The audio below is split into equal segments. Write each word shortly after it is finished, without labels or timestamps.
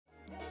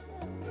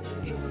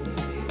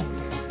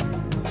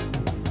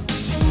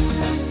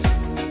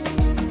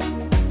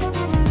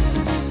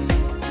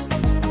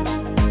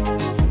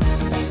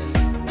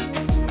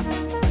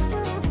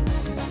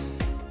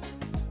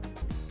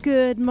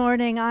Good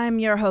morning. I'm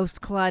your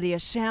host, Claudia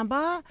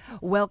Shamba,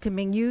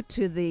 welcoming you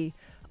to the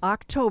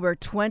October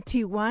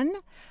 21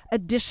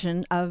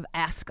 edition of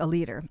Ask a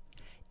Leader.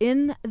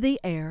 In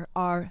the air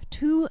are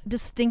two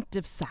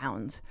distinctive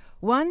sounds.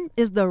 One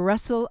is the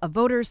rustle of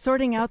voters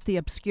sorting out the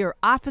obscure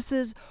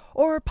offices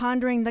or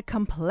pondering the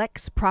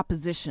complex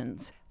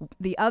propositions.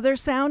 The other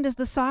sound is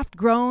the soft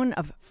groan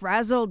of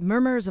frazzled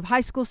murmurs of high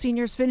school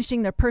seniors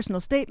finishing their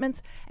personal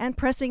statements and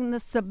pressing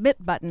the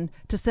submit button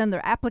to send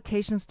their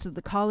applications to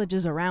the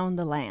colleges around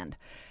the land.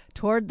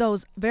 Toward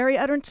those very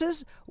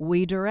utterances,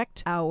 we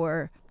direct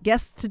our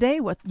guests today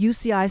with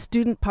UCI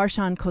student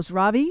Parshan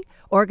Khosravi,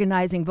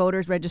 organizing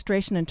voters'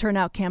 registration and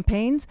turnout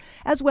campaigns,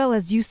 as well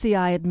as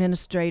UCI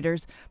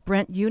administrators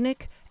Brent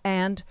Unick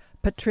and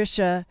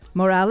Patricia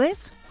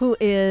Morales, who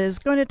is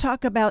going to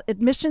talk about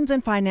admissions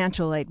and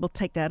financial aid. We'll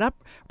take that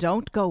up.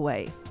 Don't go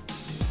away.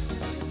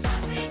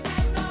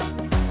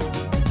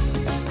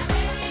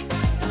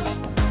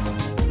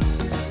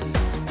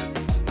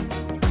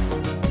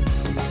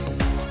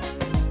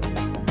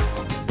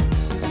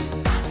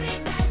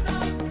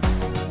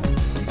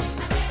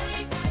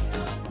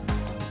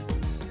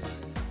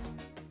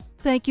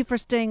 Thank you for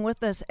staying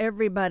with us,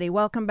 everybody.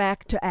 Welcome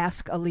back to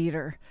Ask a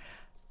Leader.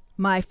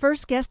 My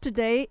first guest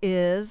today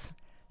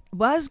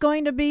was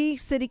going to be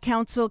City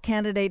Council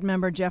candidate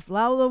member Jeff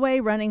Lalloway,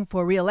 running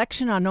for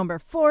re-election on November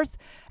 4th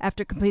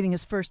after completing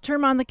his first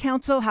term on the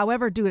council.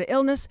 However, due to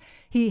illness,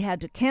 he had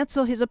to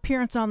cancel his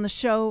appearance on the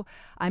show.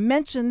 I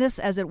mention this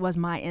as it was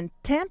my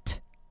intent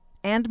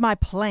and my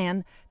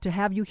plan to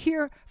have you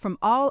hear from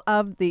all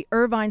of the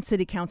Irvine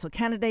City Council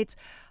candidates.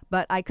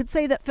 But I could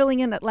say that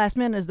filling in at last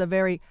minute is the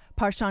very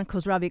Parshan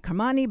Khosravi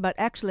Karmani, but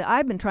actually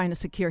I've been trying to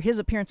secure his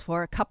appearance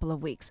for a couple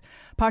of weeks.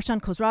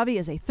 Parshan Khosravi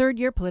is a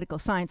third-year political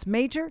science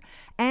major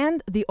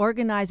and the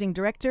organizing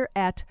director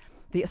at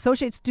the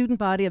Associate Student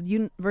Body of the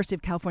University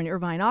of California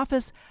Irvine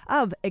Office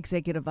of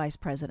Executive Vice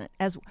President.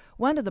 As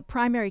one of the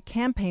primary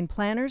campaign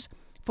planners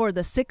for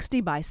the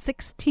 60 by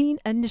 16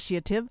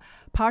 initiative,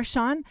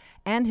 Parshan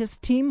and his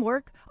team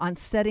work on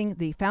setting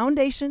the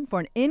foundation for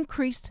an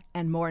increased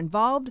and more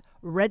involved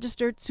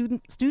registered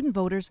student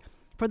voters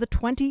for the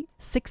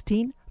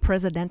 2016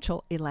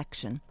 presidential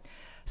election.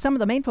 Some of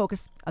the main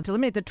focus are to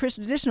eliminate the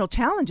traditional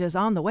challenges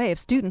on the way of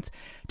students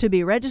to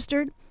be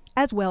registered,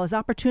 as well as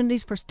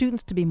opportunities for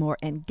students to be more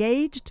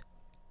engaged,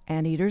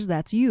 Anteators,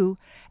 that's you,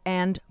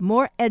 and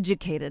more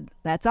educated,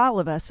 that's all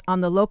of us, on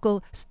the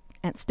local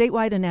and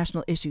statewide and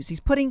national issues.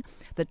 He's putting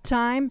the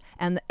time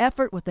and the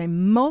effort with a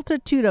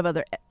multitude of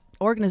other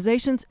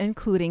organizations,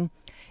 including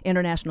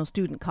International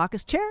Student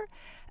Caucus Chair,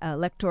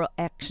 Electoral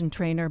Action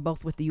Trainer,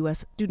 both with the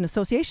U.S. Student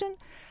Association,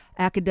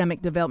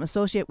 Academic Development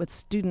Associate with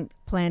Student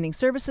Planning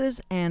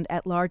Services, and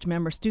at-large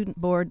member student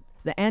board,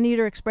 the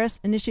Anteater Express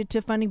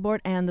Initiative Funding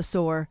Board, and the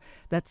SOAR,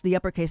 that's the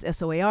uppercase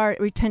SOAR,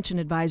 Retention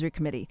Advisory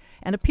Committee,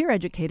 and a peer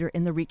educator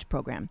in the REACH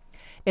program.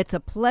 It's a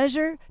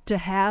pleasure to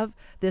have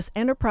this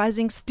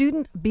enterprising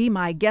student be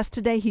my guest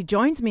today. He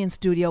joins me in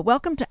studio.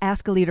 Welcome to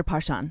Ask a Leader,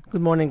 Parshan.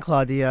 Good morning,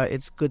 Claudia.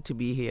 It's good to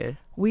be here.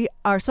 We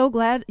are so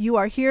glad you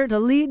are here to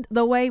lead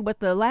the way with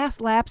the last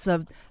laps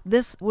of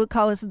this. We'll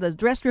call this the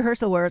dress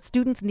rehearsal, where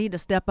students need to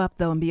step up,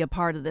 though, and be a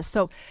part of this.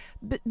 So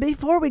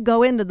before we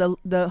go into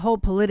the whole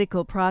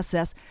political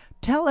process,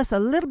 tell us a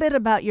little bit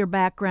about your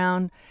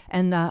background,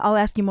 and I'll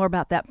ask you more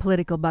about that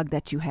political bug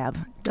that you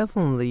have.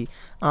 Definitely.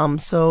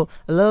 So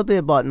a little bit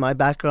about my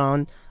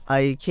background.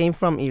 I came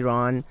from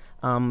Iran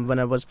when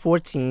I was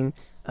 14,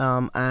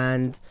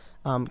 and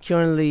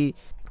currently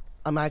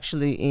I'm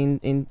actually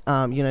in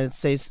United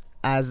States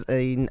as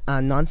a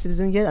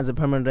non-citizen yet, as a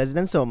permanent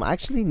resident. So I'm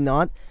actually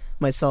not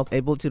myself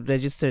able to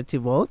register to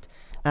vote,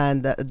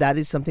 and that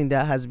is something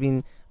that has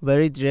been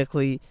very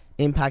directly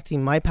impacting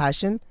my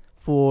passion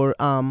for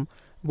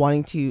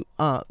wanting to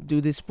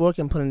do this work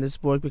and put in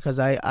this work, because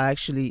I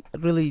actually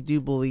really do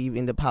believe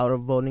in the power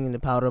of voting and the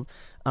power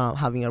of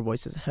having our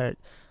voices heard.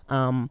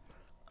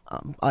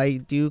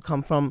 I do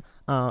come from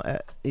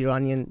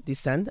Iranian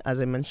descent, as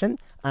I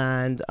mentioned,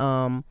 and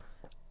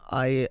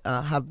I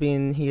have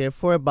been here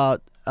for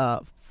about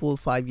full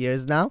 5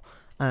 years now,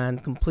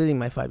 and completing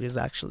my 5 years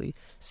actually.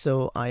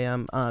 So I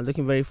am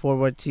looking very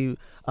forward to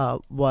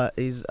what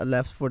is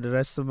left for the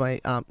rest of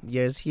my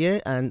years here,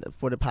 and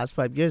for the past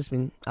 5 years, it's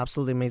been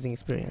absolutely amazing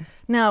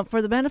experience. Now,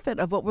 for the benefit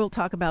of what we'll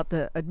talk about,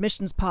 the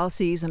admissions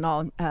policies and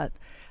all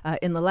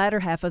in the latter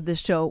half of this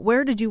show,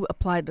 where did you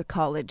apply to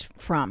college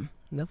from?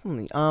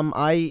 Definitely.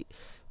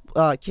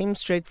 I came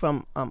straight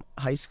from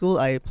high school.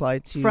 I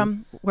applied to...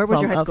 Where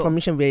was your high school? From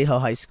Mission Viejo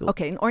High School.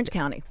 Okay, in Orange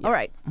County. Yeah. All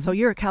right. Mm-hmm. So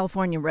you're a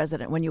California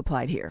resident when you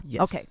applied here.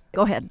 Yes. Okay,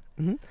 go ahead.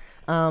 Mm-hmm.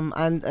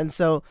 And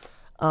so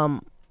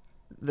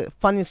the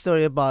funny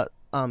story about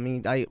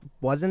me, I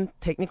wasn't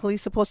technically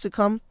supposed to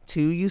come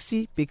to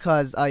UC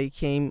because I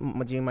came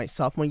during my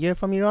sophomore year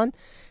from Iran.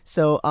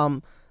 So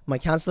my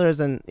counselors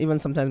and even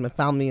sometimes my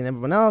family and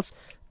everyone else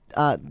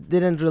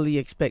didn't really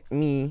expect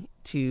me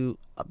to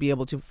be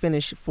able to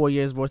finish 4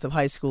 years worth of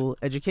high school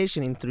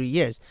education in 3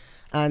 years.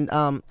 And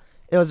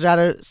it was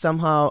rather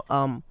somehow,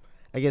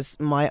 I guess,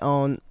 my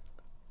own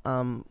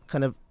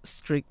kind of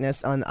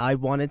strictness on I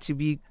wanted to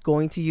be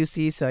going to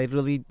UC, so I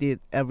really did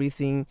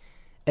everything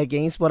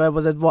against what I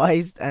was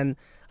advised, and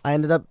I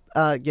ended up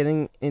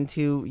getting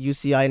into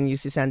UCI and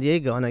UC San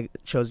Diego, and I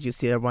chose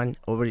UC Irvine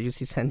over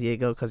UC San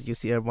Diego because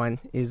UC Irvine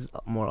is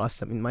more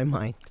awesome in my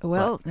mind.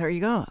 Well, there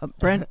you go.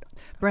 Brent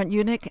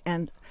Unick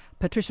and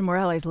Patricia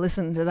Morales,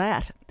 listen to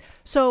that.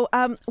 So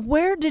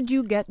where did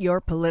you get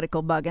your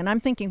political bug? And I'm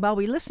thinking, while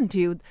we listen to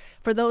you,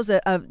 for those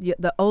of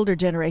the older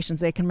generations,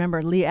 they can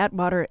remember Lee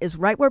Atwater is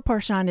right where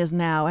Porsche is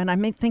now. And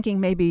I'm thinking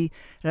maybe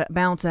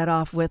balance that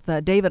off with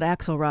David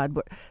Axelrod.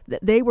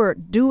 They were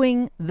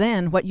doing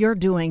then what you're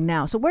doing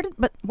now. So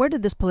where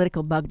did this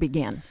political bug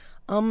begin?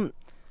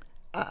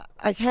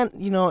 I can't,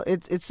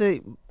 it's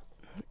a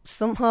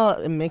somehow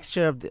a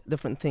mixture of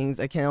different things.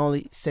 I can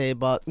only say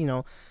about,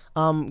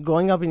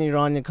 growing up in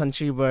Iran, a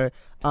country where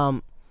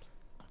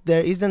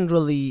there isn't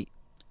really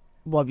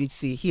what we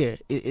see here.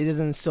 It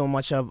isn't so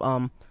much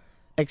of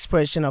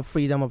expression of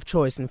freedom of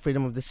choice and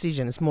freedom of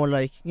decision. It's more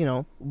like,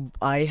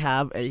 I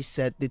have a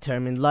set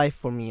determined life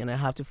for me and I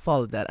have to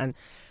follow that. And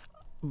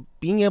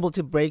being able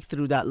to break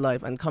through that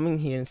life and coming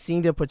here and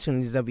seeing the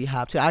opportunities that we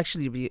have to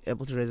actually be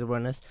able to raise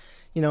awareness,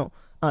 to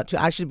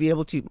actually be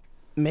able to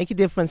make a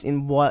difference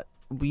in what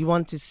we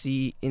want to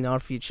see in our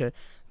future,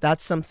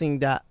 that's something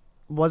that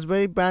was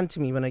very brand to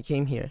me when I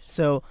came here.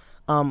 So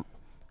I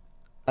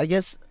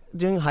guess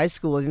during high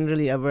school I didn't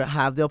really ever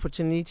have the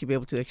opportunity to be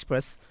able to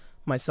express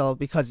myself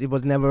because it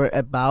was never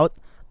about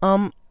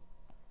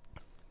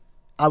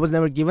I was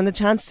never given the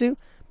chance to.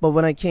 But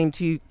when I came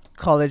to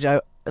college,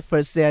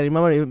 first day I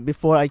remember, even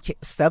before I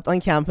stepped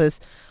on campus,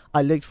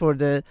 I looked for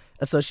the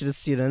associate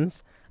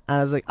students and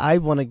I was like, I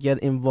want to get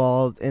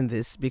involved in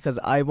this because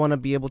I want to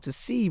be able to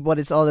see what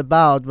it's all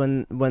about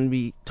when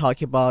we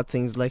talk about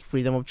things like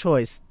freedom of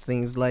choice,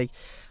 things like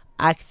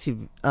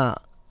active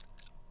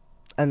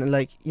and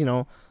like,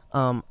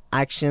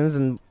 actions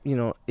and,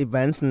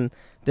 events and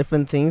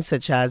different things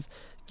such as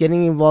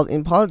getting involved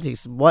in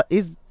politics. What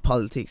is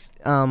politics?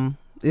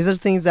 These are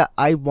things that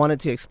I wanted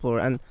to explore.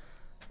 And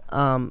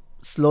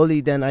slowly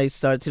then I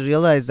started to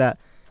realize that,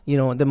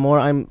 the more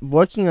I'm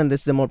working on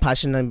this, the more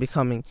passionate I'm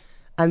becoming.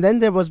 And then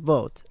there was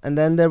both. And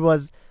then there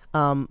was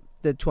the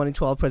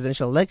 2012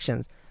 presidential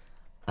elections.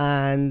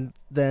 And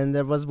then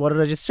there was voter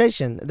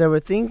registration. There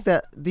were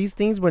these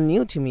things were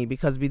new to me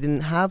because we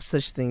didn't have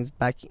such things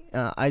back.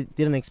 I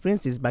didn't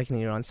experience this back in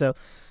Iran. So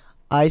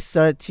I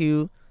started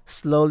to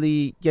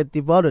slowly get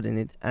devoted in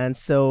it. And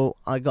so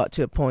I got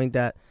to a point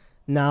that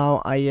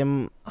now I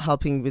am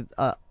helping with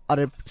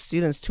other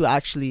students to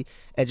actually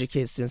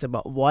educate students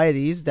about why it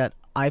is that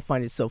I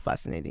find it so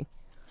fascinating.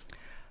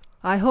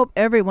 I hope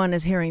everyone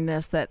is hearing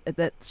this,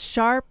 that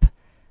sharp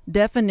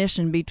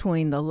definition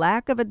between the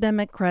lack of a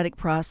democratic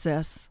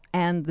process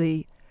and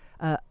the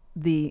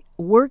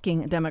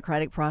working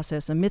democratic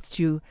process amidst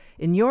you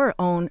in your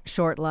own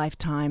short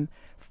lifetime,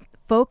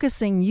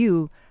 focusing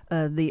you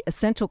the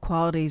essential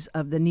qualities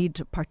of the need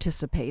to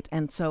participate.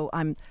 And so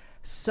I'm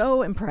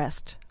so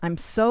impressed. And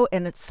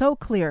it's so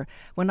clear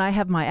when I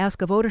have my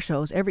Ask a Voter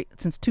shows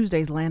since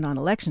Tuesdays land on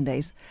election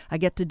days, I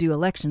get to do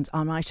elections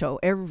on my show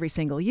every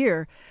single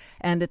year.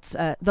 And it's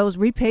those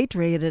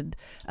repatriated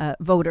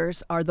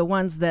voters are the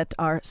ones that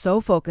are so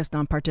focused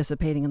on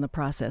participating in the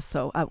process.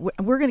 So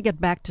we're going to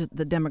get back to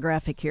the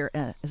demographic here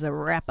as a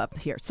wrap up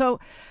here. So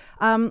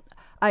tell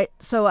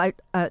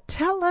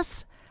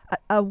us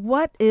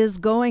what is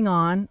going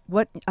on,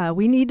 what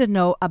we need to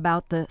know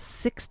about the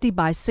 60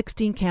 by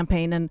 16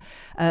 campaign, and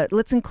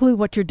let's include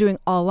what you're doing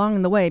all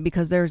along the way,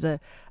 because there's I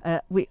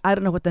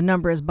don't know what the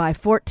number is by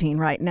 14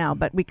 right now,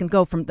 but we can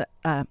go from the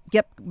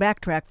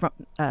backtrack from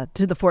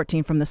to the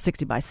 14 from the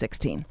 60 by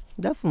 16.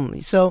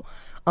 Definitely. So,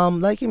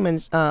 like you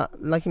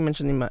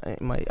mentioned in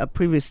my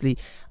previously,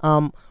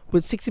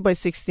 with 60 by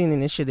 16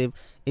 initiative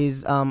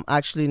is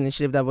actually an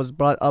initiative that was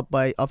brought up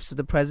by Office of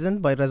the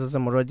President, by Reza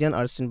Zamarodian,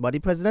 our student body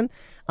president,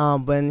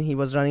 when he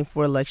was running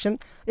for election.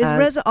 Is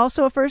Reza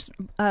also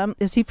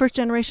is he first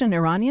generation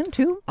Iranian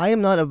too? I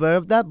am not aware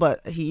of that,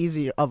 but he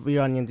is of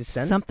Iranian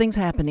descent. Something's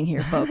happening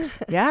here, folks.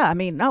 Yeah, I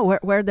mean, no,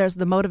 where there's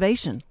the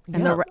motivation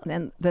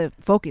and the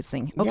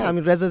focusing. Okay. Yeah, I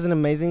mean, Reza is an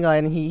amazing guy,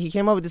 and he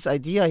came up with this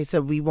idea. He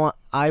said,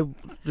 I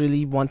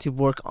really want to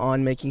work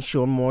on making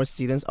sure more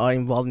students are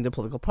involved in the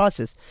political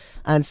process.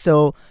 And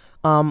so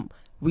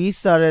we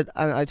started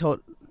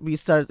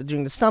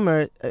during the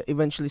summer,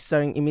 eventually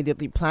starting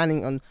immediately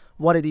planning on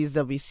what it is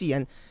that we see.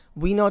 And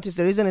we noticed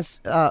the reason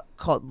it's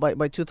called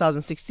by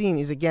 2016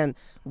 is, again,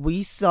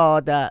 we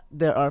saw that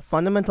there are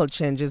fundamental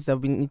changes that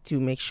we need to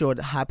make sure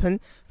that happen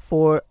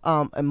for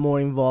a more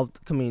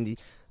involved community.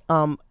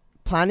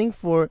 Planning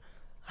for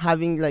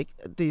having like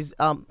these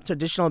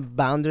traditional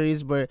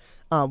boundaries where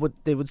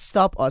they would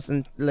stop us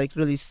and like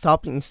really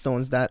stopping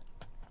stones that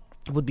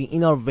would be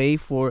in our way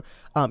for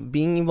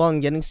being involved in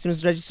getting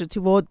students registered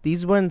to vote.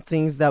 These weren't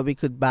things that we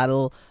could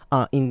battle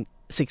in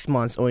 6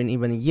 months or in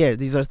even a year.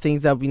 These are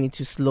things that we need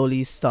to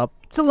slowly stop.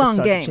 It's a long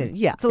game.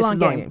 Yeah, it's a long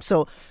game.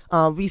 So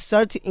we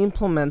start to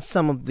implement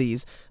some of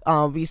these.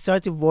 We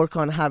start to work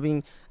on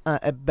having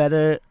a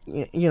better,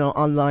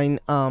 online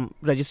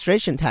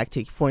registration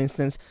tactic. For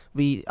instance,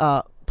 we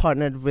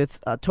partnered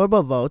with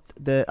TurboVote,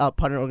 the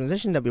partner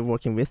organization that we're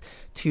working with,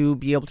 to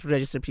be able to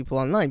register people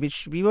online,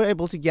 which we were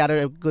able to gather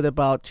a good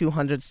about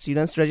 200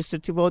 students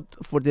registered to vote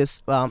for this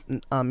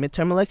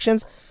midterm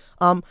elections,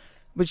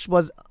 which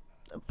was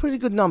a pretty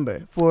good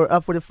number for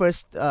the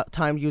first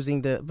time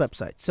using the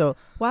website. So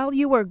while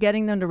you were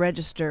getting them to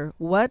register,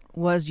 what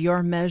was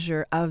your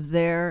measure of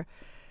their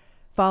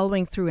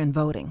following through and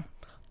voting?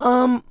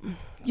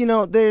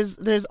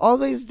 There's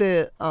always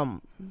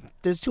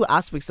there's two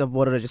aspects of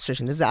voter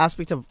registration. There's the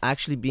aspect of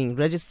actually being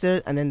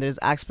registered, and then there's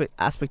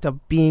aspect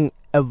of being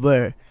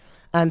aware.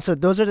 And so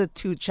those are the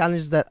two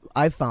challenges that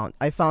I found.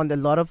 I found a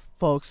lot of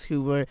folks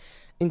who were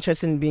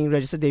interested in being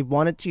registered. They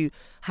wanted to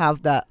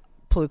have that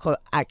political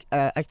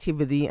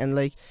activity and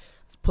like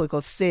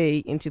political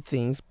say into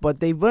things, but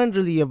they weren't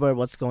really aware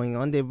what's going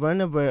on. They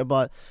weren't aware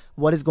about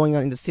what is going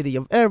on in the city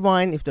of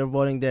Irvine if they're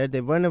voting there.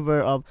 They weren't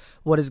aware of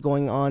what is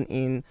going on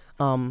in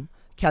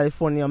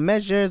California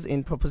measures,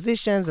 in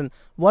propositions, and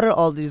what are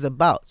all these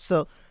about.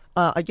 So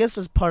I guess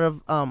as part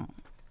of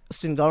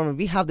student government,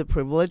 we have the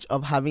privilege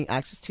of having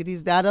access to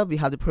these data. We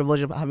have the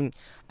privilege of having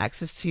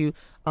access to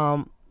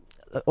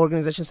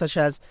organizations such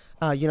as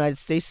United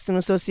States Student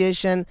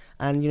Association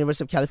and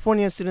University of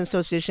California Student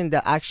Association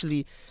that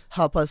actually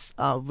help us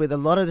with a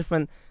lot of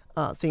different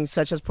things,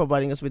 such as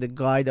providing us with a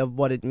guide of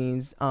what it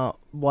means,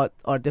 what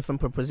are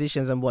different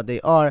propositions and what they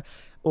are,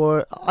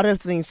 or other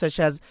things such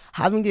as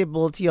having the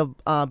ability of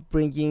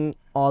bringing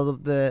all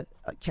of the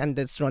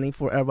candidates running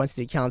for Irvine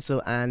City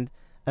Council and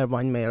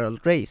Irvine mayoral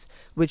race,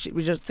 which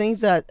are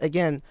things that,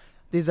 again,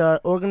 these are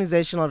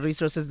organizational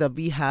resources that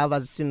we have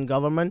as student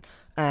government,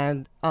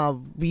 and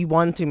we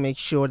want to make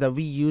sure that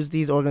we use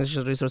these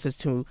organizational resources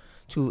to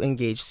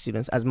engage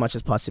students as much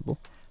as possible.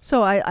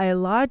 So I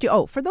laud you.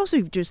 Oh, for those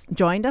who've just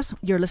joined us,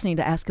 you're listening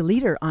to Ask a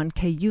Leader on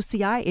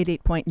KUCI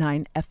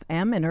 88.9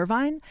 FM in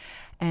Irvine,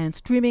 and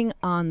streaming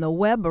on the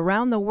web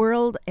around the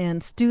world,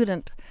 and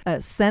student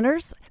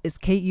centers is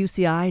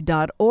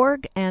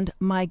kuci.org. And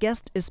my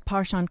guest is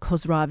Parshan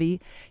Khosravi.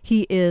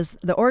 He is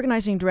the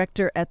organizing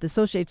director at the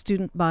Associate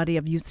Student Body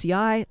of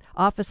UCI,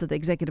 Office of the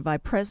Executive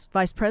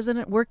Vice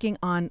President, working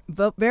on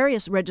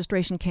various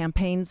registration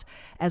campaigns,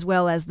 as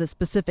well as the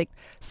specific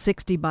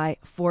 60 by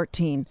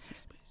 14.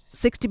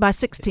 60 by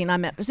 16. I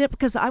meant, is it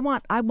because I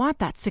want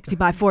that 60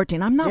 by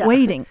 14? I'm not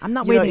waiting. I'm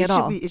not waiting at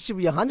all. It should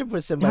be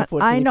 100% by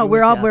 14. I know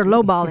we're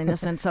lowballing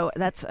this, and so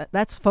that's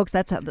folks.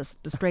 That's how the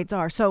straights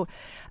are. So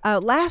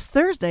last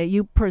Thursday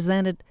you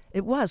presented.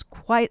 It was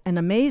quite an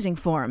amazing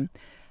forum.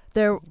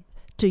 There,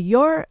 to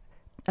your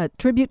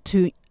tribute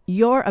to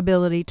your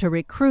ability to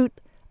recruit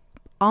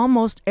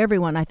almost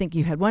everyone. I think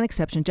you had one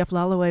exception. Jeff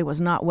Lalloway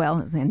was not well,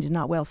 and he's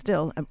not well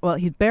still. Well,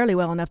 he's barely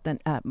well enough than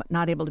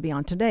not able to be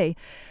on today.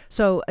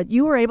 So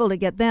you were able to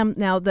get them.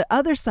 Now, the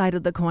other side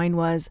of the coin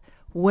was,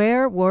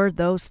 where were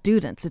those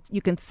students?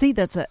 You can see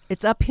that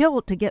it's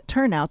uphill to get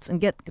turnouts and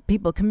get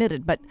people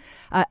committed. But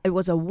it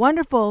was a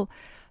wonderful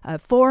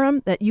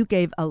forum that you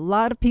gave a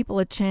lot of people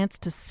a chance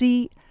to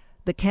see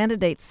the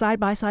candidates side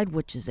by side,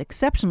 which is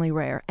exceptionally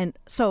rare. And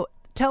so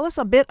tell us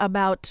a bit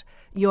about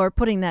your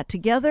putting that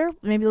together,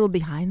 maybe a little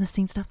behind the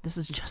scenes stuff. This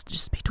is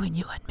just between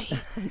you and me.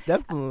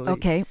 Definitely.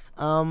 Okay.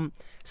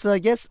 So I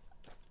guess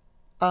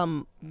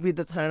with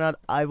the turnout,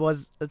 I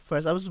was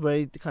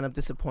very kind of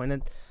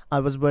disappointed. I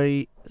was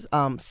very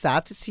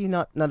sad to see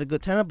not a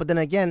good turnout, but then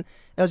again,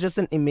 it was just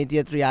an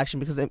immediate reaction,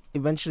 because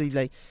eventually,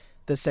 like,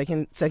 the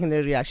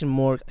secondary reaction,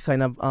 more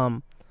kind of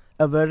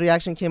aware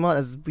reaction came out,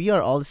 as we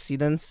are all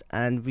students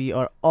and we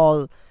are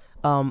all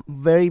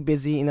very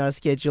busy in our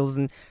schedules,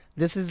 and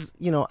this is,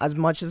 as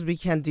much as we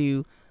can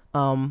do,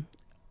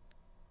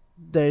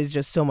 there is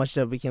just so much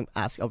that we can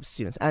ask of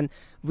students. And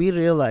we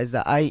realized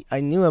that I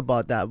knew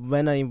about that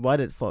when I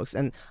invited folks,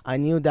 and I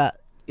knew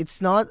that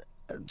it's not,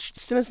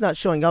 students not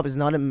showing up is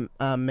not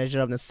a measure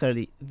of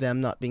necessarily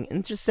them not being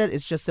interested.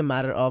 It's just a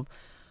matter of,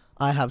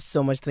 I have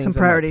so much things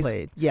on my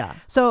plate. Yeah.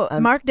 So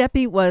Mark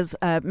Deppy was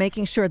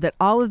making sure that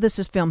all of this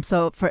is filmed.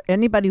 So for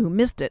anybody who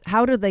missed it,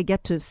 how do they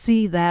get to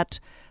see that?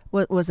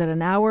 What was it,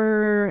 an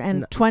hour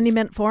and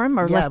 20-minute forum,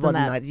 or less than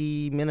that?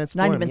 90 minutes.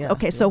 90 minutes. Yeah,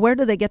 okay, so where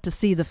do they get to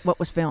see what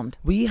was filmed?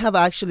 We have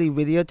actually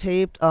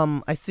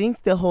videotaped. I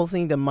think the whole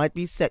thing, there might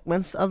be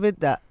segments of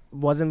it that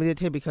wasn't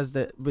videotaped, because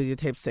the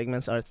videotaped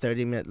segments are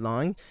 30-minute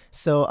long.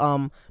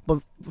 So, but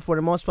for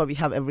the most part, we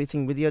have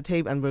everything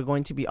videotaped, and we're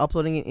going to be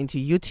uploading it into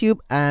YouTube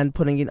and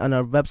putting it on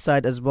our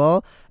website as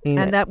well.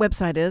 And that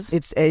website is?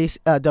 It's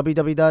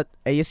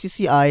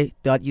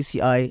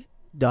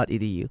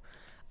www.asuci.uci.edu.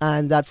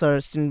 And that's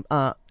our student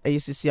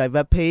ASUCI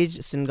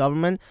webpage, student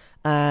government,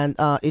 and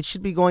it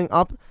should be going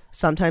up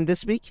sometime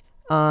this week.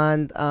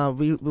 And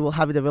we will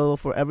have it available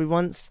for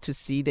everyone to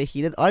see the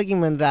heated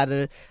argument,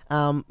 rather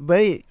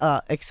very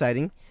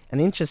exciting and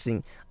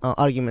interesting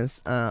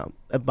arguments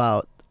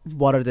about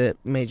what are the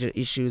major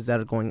issues that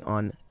are going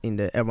on in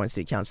the Irvine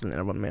City Council and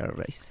Irvine mayoral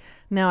race.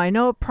 Now, I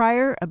know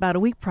about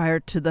a week prior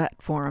to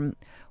that forum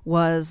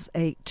was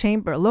a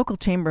local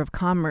chamber of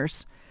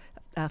commerce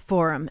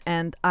forum,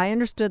 and I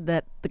understood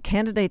that the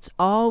candidates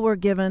all were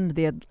given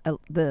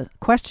the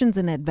questions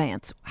in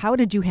advance. How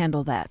did you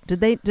handle that?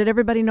 Did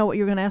everybody know what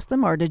you were going to ask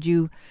them, or did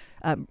you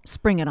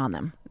spring it on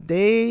them?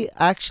 They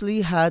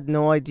actually had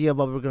no idea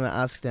what we were going to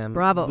ask them.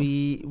 Bravo.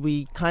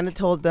 We kind of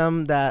told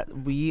them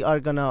that we are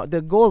going to...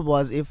 The goal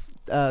was if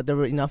there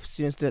were enough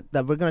students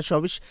that we're going to show,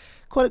 which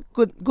quite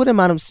a good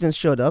amount of students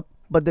showed up.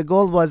 But the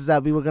goal was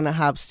that we were going to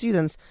have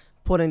students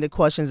put in the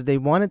questions they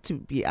wanted to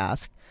be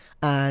asked,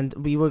 and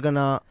we were going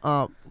to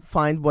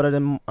find what are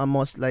the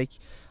most,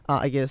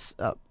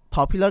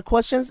 popular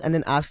questions, and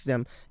then ask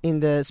them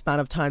in the span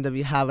of time that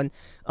we have. And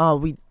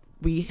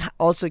we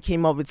also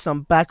came up with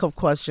some backup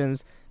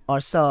questions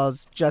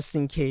ourselves, just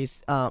in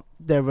case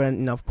there weren't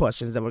enough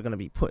questions that were going to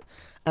be put.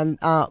 And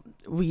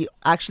we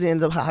actually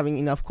ended up having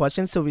enough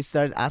questions, so we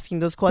started asking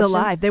those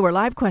questions. They were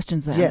live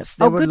questions then? Yes,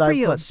 they were good live for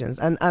you. questions.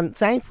 And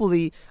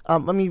thankfully,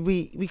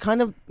 we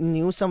kind of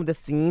knew some of the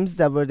themes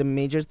that were the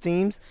major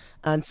themes,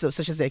 and so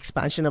such as the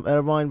expansion of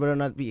Irvine, whether or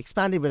not we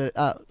expanded,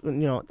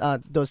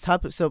 those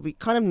topics. So we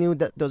kind of knew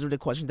that those were the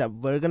questions that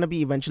were going to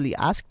be eventually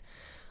asked.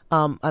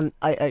 And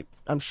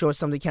I'm sure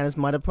some of the candidates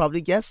might have probably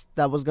guessed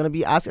that was going to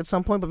be asked at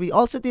some point, but we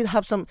also did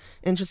have some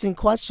interesting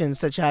questions,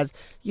 such as,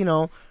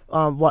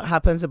 what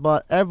happens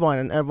about Irvine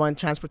and Irvine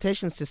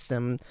transportation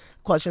system,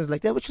 questions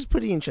like that, which was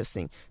pretty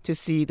interesting to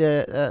see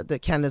the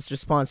candidates'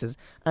 responses.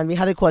 And we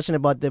had a question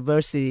about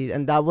diversity,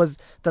 and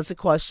that's a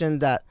question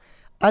that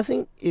I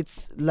think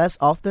it's less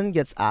often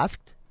gets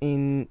asked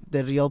in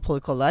the real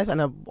political life,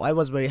 and I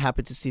was very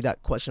happy to see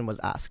that question was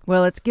asked.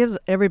 Well, it gives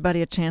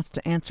everybody a chance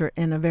to answer it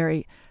in a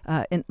very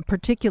in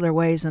particular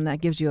ways, and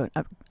that gives you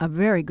a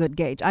very good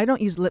gauge. I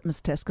don't use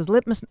litmus tests because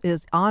litmus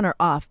is on or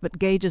off, but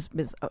gauge is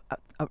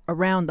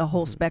around the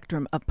whole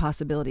spectrum of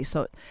possibilities.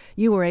 So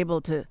you were able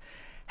to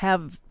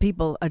have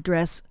people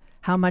address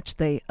how much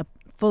they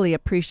fully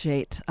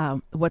appreciate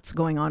what's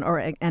going on,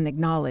 and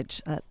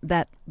acknowledge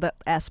that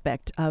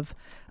aspect of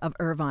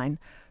Irvine.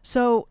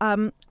 So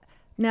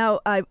now,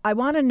 I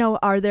want to know,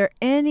 are there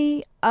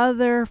any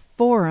other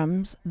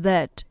forums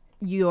that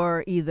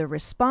you're either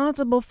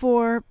responsible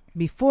for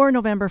before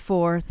November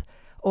 4th,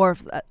 or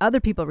other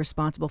people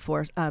responsible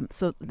for?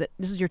 So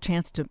this is your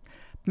chance to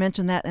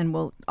mention that, and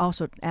we'll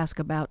also ask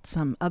about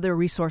some other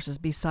resources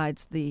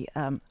besides the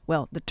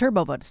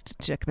turbo votes to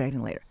check back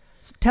in later.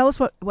 So tell us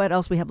what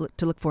else we have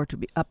to look forward to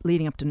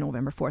leading up to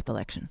November 4th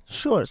election.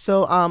 Sure.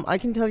 So I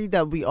can tell you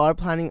that we are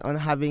planning on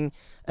having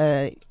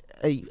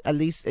at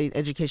least an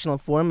educational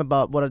forum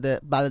about what are the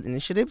ballot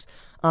initiatives.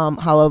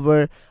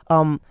 However,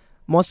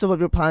 most of what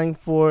we're planning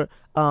for,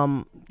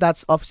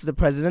 that's Office of the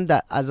President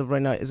that as of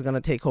right now is going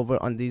to take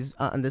over on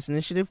this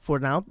initiative for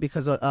now,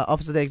 because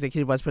Office of the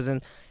Executive Vice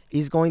President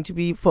is going to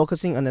be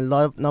focusing on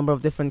a number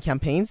of different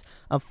campaigns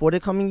for the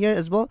coming year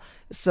as well.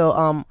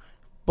 So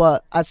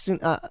but as soon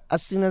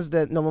as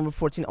the November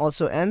 14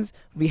 also ends,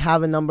 we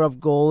have a number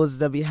of goals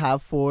that we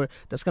have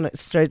that's going to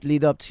straight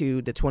lead up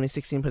to the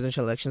 2016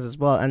 presidential elections as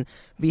well. And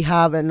we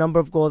have a number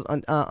of goals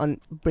on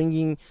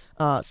bringing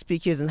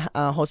speakers and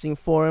hosting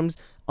forums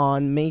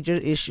on major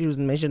issues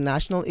and major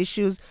national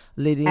issues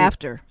leading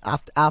after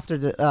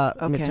the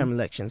midterm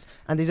elections.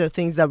 And these are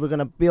things that we're going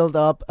to build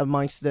up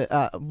amongst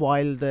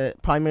while the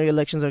primary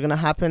elections are going to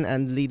happen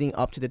and leading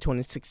up to the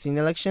 2016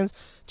 elections,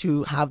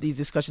 to have these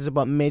discussions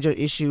about major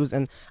issues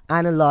and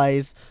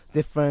analyze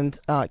different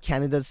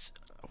candidates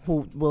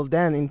who will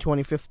then in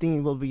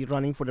 2015 will be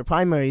running for the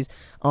primaries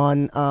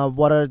on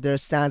what are their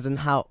stands and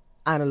how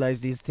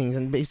analyze these things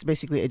and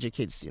basically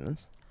educate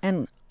students.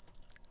 And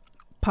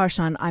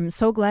Parshan, I'm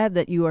so glad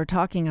that you are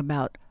talking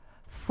about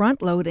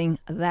front-loading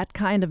that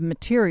kind of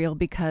material,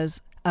 because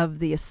of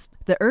the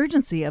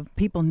urgency of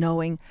people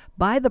knowing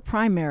by the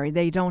primary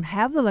they don't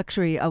have the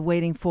luxury of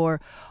waiting for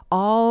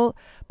all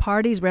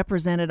parties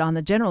represented on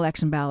the general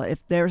election ballot.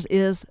 If there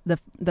is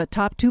the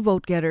top two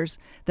vote getters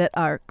that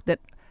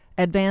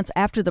advance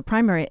after the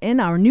primary in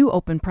our new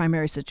open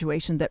primary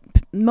situation that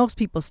most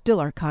people still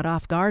are caught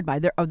off guard by.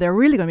 They're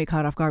really going to be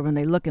caught off guard when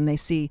they look and they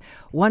see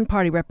one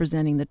party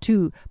representing the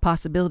two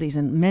possibilities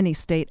in many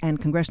state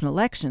and congressional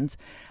elections.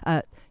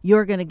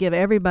 You're going to give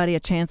everybody a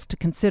chance to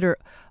consider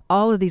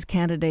all of these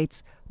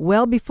candidates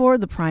well before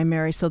the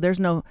primary, so there's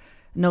no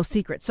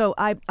secret. So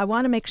I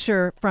want to make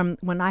sure, from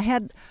when I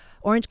had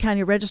Orange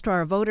County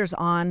Registrar of Voters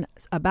on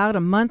about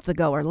a month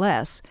ago or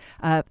less,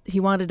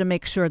 he wanted to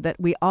make sure that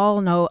we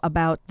all know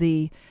about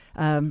the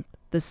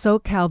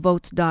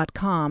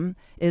SoCalVotes.com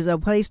is a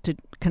place to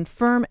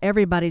confirm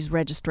everybody's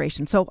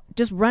registration. So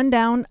just run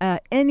down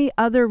any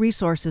other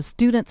resources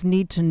students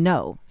need to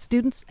know,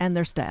 students and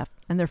their staff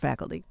and their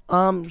faculty.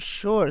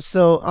 Sure.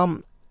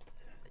 So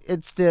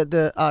it's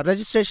the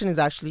registration is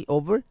actually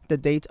over. The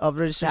date of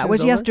registration that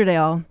was yesterday.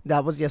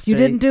 That was yesterday. You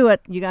didn't do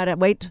it. You got to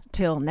wait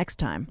till next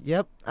time.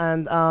 Yep.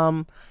 And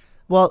I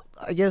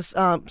guess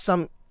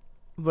some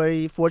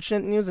very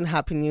fortunate news and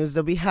happy news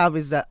that we have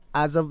is that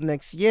as of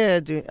next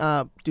year, due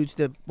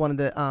to one of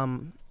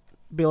the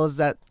bills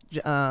that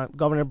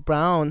Governor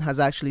Brown has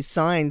actually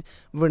signed,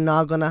 we're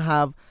now going to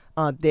have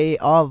a day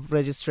of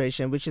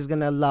registration, which is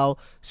going to allow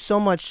so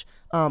much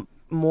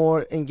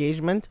more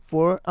engagement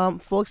for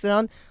folks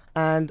around,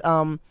 and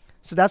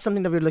so that's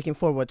something that we're looking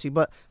forward to.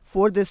 But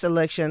for this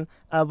election,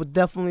 I would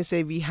definitely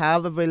say we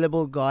have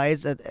available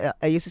guides at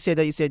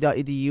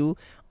ucci.uci.edu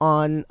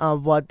on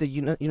what the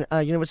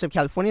University of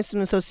California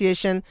Student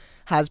Association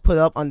has put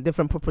up on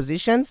different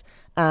propositions.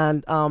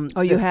 And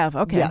you have?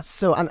 Okay. Yes.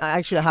 So, and I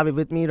actually have it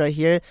with me right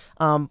here.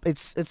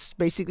 It's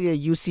basically a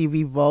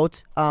UCV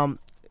vote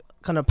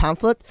kind of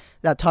pamphlet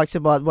that talks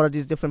about what are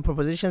these different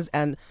propositions,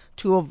 and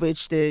two of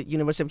which the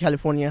University of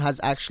California has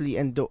actually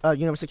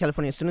University of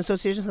California Student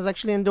Association has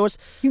actually endorsed.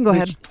 You can go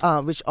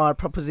ahead. Which are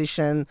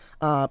Proposition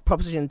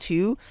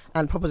 2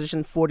 and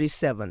Proposition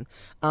 47.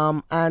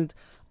 And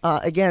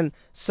again,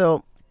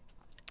 so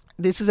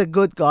this is a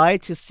good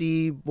guide to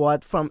see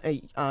what, from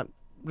a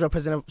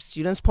representative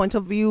student's point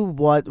of view,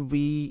 what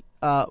we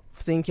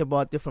think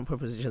about different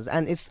propositions,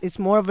 and it's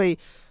more of a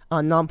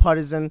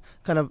nonpartisan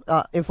kind of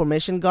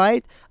information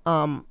guide,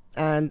 and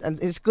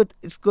it's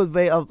good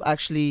way of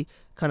actually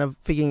kind of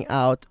figuring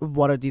out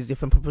what are these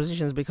different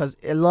propositions, because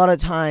a lot of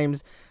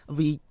times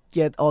we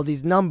get all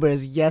these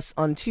numbers: yes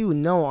on 2,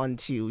 no on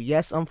 2,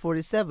 yes on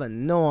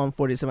 47, no on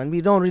 47. We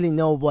don't really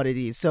know what it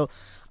is. So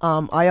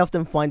I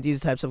often find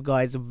these types of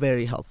guides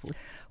very helpful.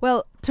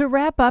 Well, to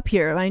wrap up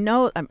here,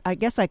 I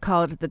guess I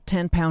call it the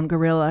 10-pound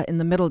gorilla in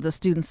the middle of the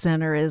student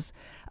center is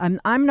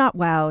I'm not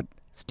wowed.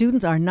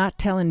 Students are not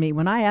telling me.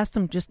 When I ask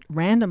them just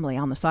randomly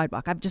on the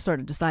sidewalk, I've just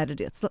sort of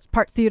decided it's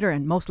part theater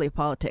and mostly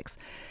politics,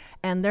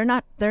 and they're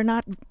not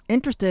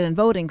interested in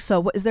voting.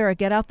 So, is there a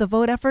get out the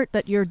vote effort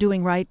that you're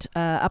doing right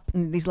up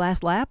in these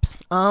last laps?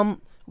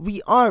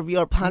 We are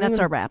planning. And that's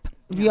our wrap.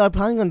 We are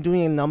planning on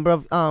doing a number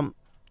of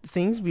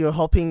things. We are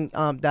hoping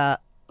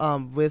that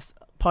with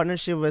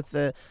partnership with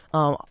the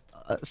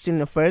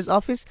Student Affairs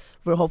Office,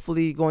 we're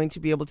hopefully going to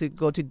be able to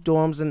go to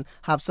dorms and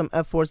have some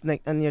efforts near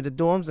the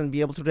dorms and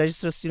be able to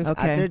register students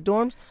at their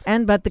dorms.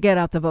 But the get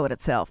out the vote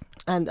itself.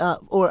 And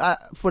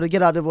for the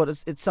get out the vote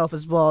itself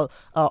as well,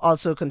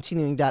 also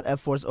continuing that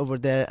efforts over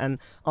there, and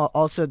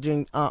also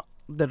during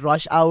the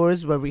rush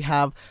hours where we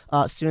have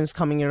students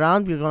coming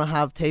around. We're going to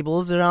have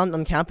tables around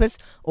on campus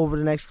over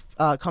the next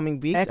coming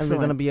weeks. Excellent. And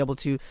we're going to be able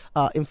to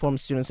inform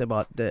students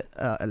about the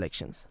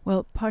elections.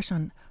 Well,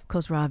 Parshan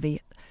Khosravi,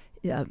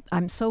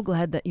 I'm so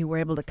glad that you were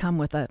able to come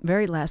with a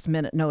very last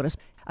minute notice.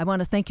 I want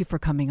to thank you for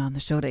coming on the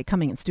show today,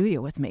 coming in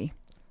studio with me.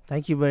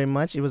 Thank you very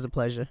much. It was a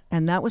pleasure.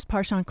 And that was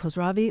Parshan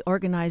Khosravi,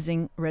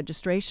 organizing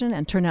registration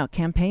and turnout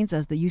campaigns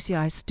as the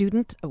UCI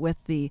student with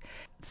the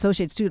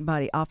Associate Student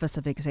Body Office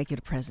of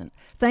Executive President.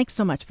 Thanks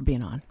so much for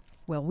being on.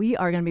 Well, we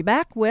are going to be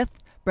back with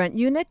Brent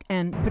Unick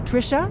and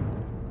Patricia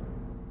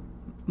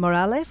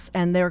Morales,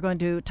 and they're going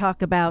to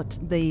talk about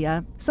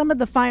the some of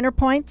the finer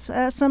points,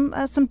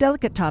 some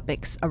delicate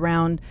topics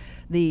around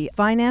the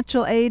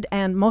financial aid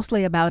and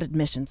mostly about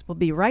admissions. We'll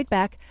be right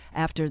back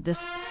after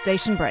this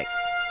station break.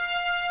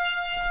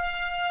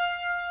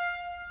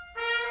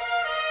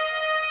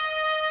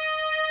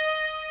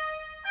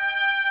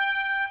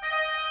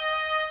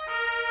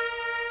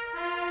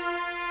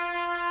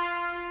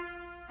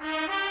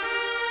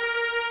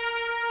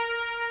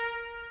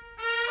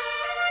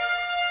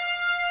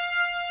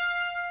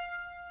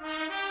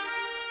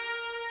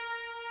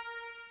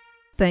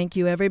 Thank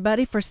you,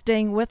 everybody, for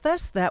staying with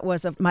us. That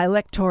was my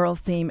electoral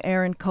theme,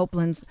 Aaron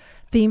Copeland's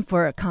theme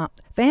for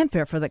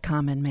Fanfare for the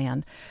Common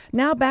Man.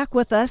 Now back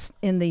with us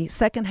in the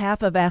second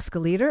half of Ask a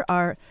Leader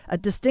are a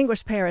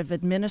distinguished pair of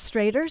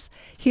administrators.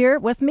 Here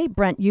with me,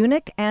 Brent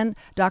Unick and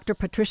Dr.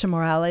 Patricia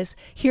Morales,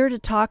 here to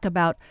talk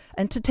about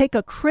and to take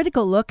a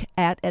critical look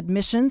at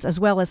admissions as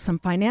well as some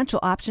financial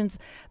options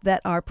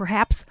that are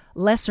perhaps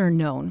lesser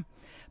known.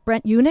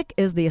 Brent Unick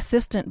is the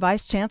Assistant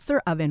Vice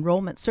Chancellor of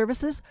Enrollment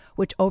Services,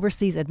 which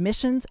oversees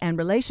admissions and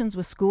relations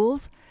with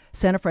schools,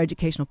 Center for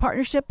Educational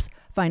Partnerships,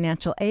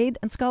 financial aid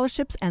and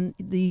scholarships, and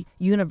the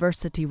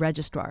University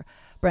Registrar.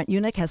 Brent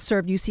Unick has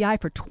served UCI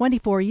for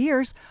 24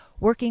 years,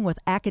 working with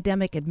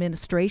academic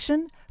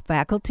administration,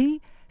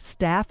 faculty,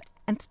 staff,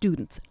 and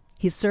students.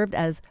 He's served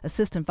as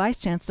Assistant Vice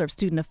Chancellor of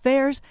Student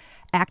Affairs,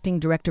 Acting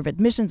Director of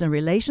Admissions and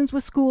Relations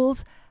with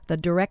Schools, the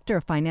Director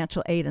of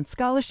Financial Aid and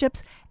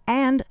Scholarships,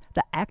 and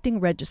the Acting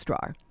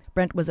Registrar.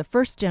 Brent was a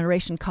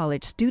first-generation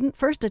college student,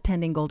 first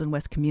attending Golden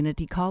West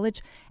Community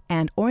College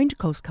and Orange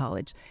Coast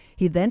College.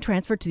 He then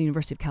transferred to the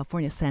University of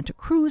California, Santa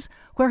Cruz,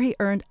 where he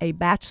earned a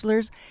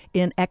bachelor's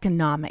in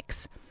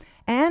economics.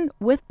 And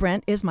with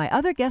Brent is my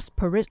other guest,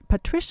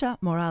 Patricia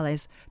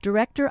Morales,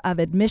 Director of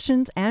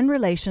Admissions and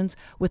Relations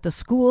with the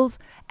schools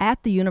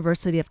at the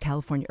University of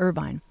California,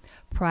 Irvine.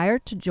 Prior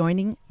to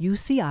joining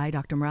UCI,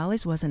 Dr.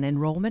 Morales was an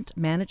enrollment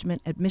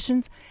management,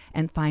 admissions,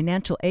 and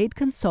financial aid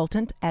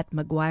consultant at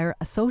McGuire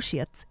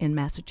Associates in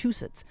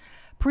Massachusetts.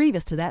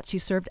 Previous to that, she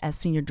served as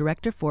Senior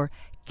Director for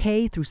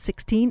K through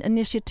 16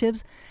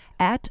 initiatives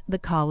at the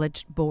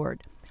College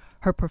Board.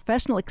 Her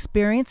professional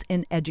experience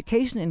in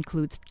education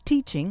includes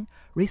teaching,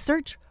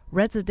 research,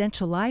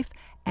 residential life,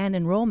 and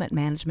enrollment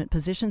management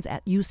positions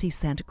at UC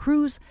Santa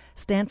Cruz,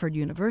 Stanford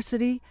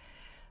University,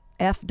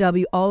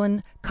 F.W.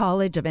 Olin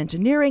College of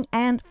Engineering,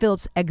 and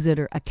Phillips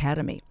Exeter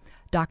Academy.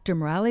 Dr.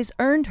 Morales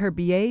earned her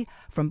BA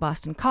from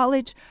Boston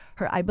College.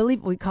 I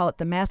believe we call it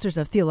the Masters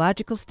of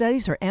Theological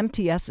Studies. Her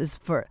MTS is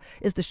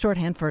the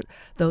shorthand for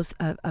those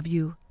of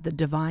you the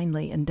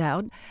divinely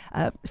endowed.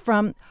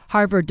 From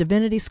Harvard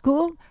Divinity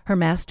School, her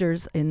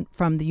master's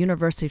from the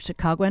University of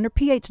Chicago, and her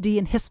PhD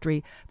in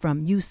history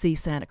from UC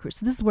Santa Cruz.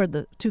 So this is where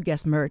the two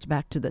guests merge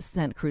back to the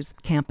Santa Cruz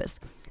campus.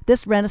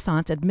 This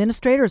Renaissance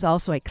administrator is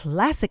also a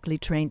classically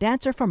trained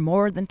dancer for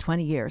more than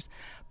 20 years.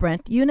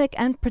 Brent Unick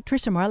and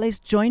Patricia Morales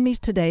join me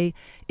today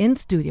in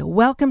studio.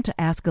 Welcome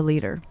to Ask a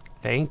Leader.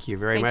 Thank you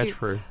very much.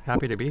 We're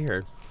happy to be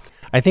here.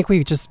 I think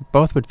we just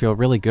both would feel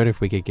really good if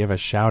we could give a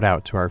shout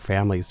out to our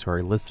families who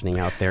are listening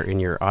out there in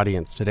your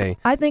audience today.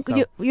 I think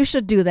you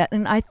should do that.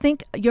 And I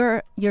think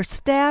your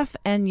staff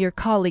and your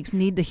colleagues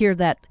need to hear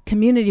that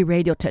community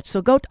radio touch.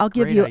 So I'll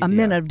give you a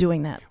minute of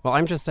doing that. Well,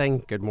 I'm just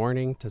saying good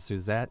morning to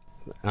Suzette,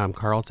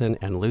 Carlton,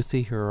 and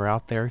Lucy who are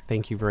out there.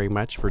 Thank you very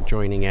much for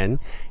joining in.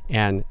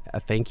 And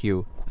thank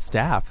you,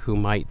 staff who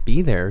might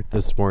be there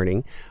this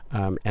morning.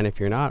 And if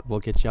you're not, we'll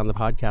get you on the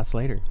podcast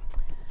later.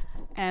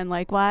 And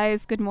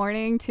likewise, good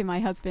morning to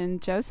my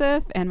husband,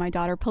 Joseph, and my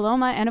daughter,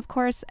 Paloma, and of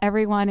course,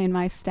 everyone in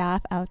my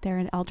staff out there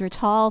in Eldridge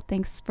Hall.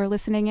 Thanks for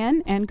listening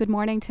in, and good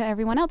morning to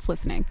everyone else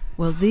listening.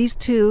 Well, these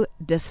two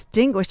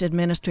distinguished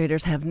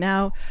administrators have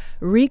now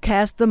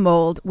recast the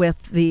mold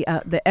with the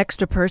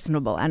extra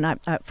personable, and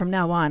from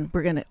now on,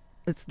 we're going to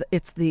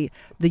it's the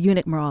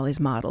Unick Morales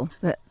model,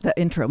 the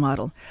intro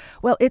model.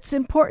 Well, it's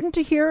important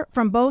to hear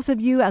from both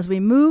of you as we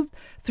move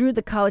through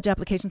the college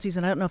application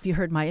season. I don't know if you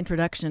heard my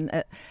introduction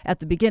at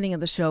the beginning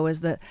of the show,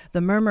 is the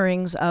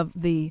murmurings of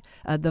the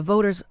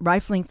voters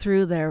rifling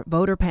through their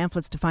voter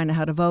pamphlets to find out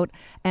how to vote,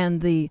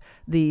 and the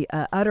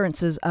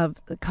utterances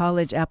of the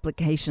college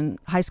application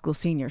high school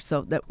seniors.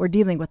 So that we're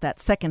dealing with that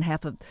second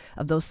half of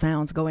those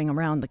sounds going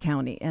around the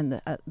county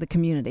and the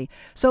community.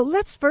 So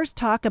let's first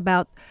talk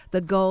about the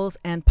goals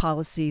and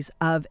policies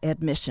of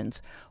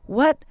admissions.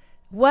 What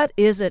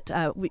is it?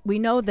 We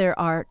know there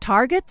are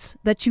targets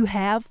that you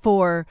have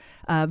for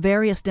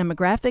various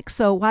demographics.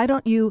 So why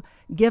don't you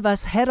give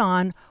us head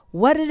on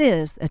what it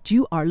is that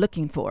you are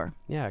looking for?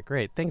 Yeah,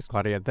 great. Thanks,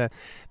 Claudia.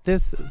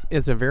 This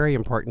is a very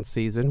important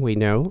season, we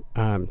know,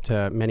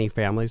 to many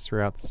families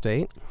throughout the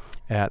state.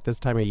 At this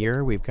time of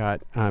year, we've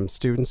got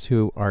students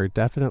who are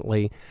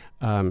definitely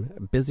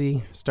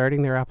busy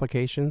starting their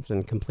applications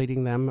and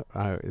completing them.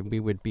 We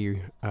would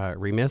be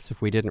remiss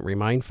if we didn't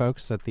remind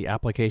folks that the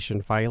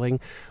application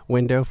filing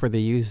window for the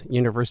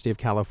University of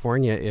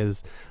California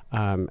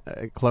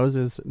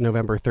closes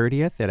November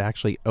 30th. It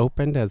actually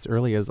opened as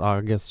early as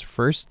August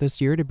 1st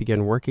this year to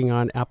begin working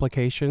on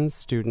applications.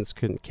 Students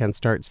can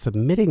start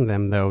submitting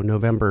them, though,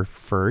 November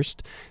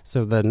 1st.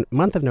 So the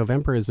month of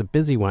November is a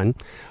busy one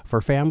for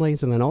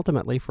families and then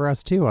ultimately for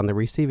us, too, on the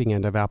receiving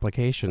end of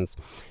applications.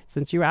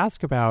 Since you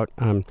asked about,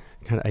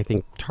 I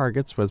think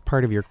targets was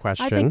part of your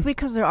question. I think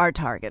because there are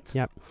targets.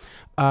 Yep.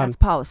 That's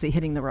policy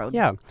hitting the road.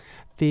 Yeah.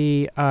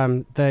 The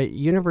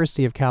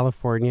University of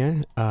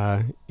California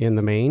in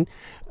the main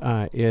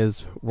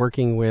is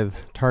working with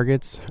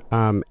targets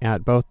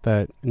at both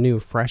the new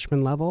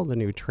freshman level, the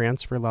new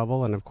transfer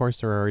level, and of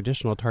course there are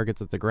additional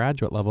targets at the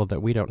graduate level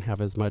that we don't have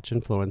as much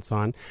influence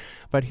on.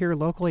 But here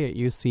locally at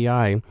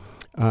UCI,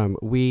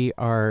 we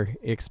are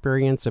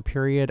experiencing a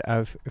period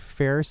of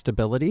fair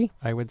stability,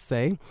 I would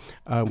say.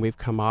 We've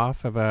come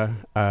off of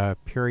a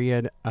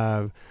period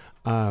of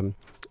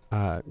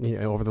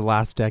over the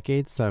last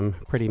decade, some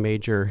pretty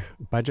major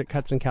budget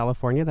cuts in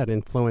California that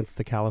influenced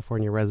the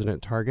California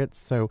resident targets.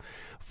 So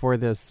for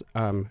this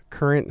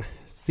current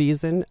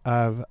season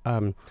of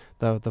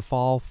the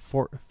fall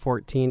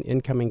 14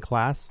 incoming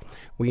class,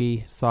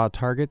 we saw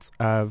targets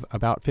of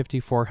about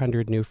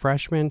 5,400 new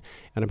freshmen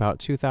and about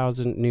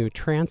 2,000 new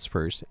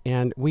transfers.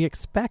 And we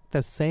expect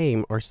the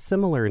same or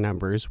similar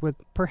numbers with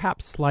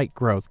perhaps slight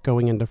growth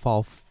going into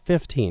fall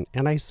 15.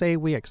 And I say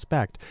we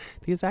expect.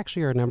 These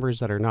actually are numbers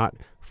that are not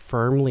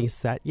firmly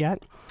set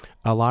yet.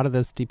 A lot of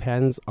this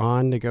depends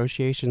on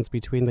negotiations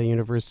between the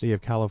University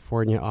of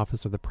California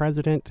Office of the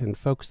President and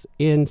folks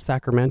in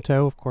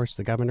Sacramento. Of course,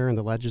 the governor and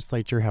the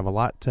legislature have a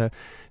lot to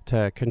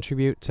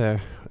contribute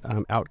to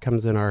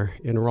outcomes in our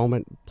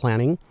enrollment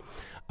planning.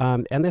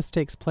 And this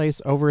takes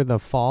place over the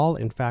fall.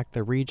 In fact,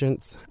 the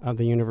regents of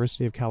the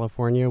University of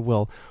California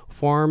will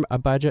form a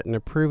budget and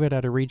approve it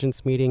at a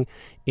regents meeting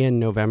in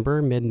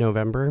November,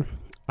 mid-November.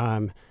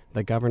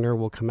 The governor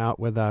will come out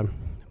with a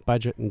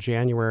budget in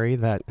January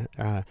that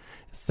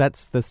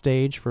sets the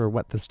stage for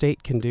what the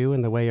state can do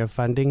in the way of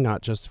funding,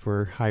 not just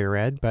for higher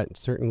ed, but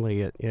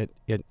certainly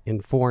it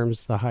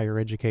informs the higher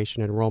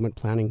education enrollment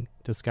planning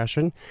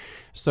discussion.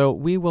 So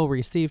we will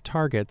receive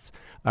targets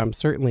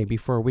certainly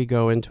before we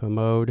go into a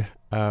mode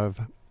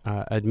of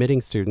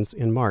admitting students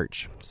in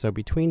March. So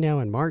between now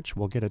and March,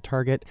 we'll get a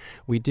target.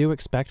 We do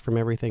expect from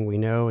everything we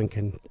know and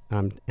can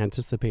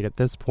anticipate at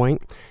this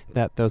point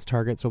that those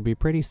targets will be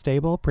pretty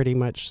stable, pretty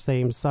much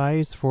same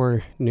size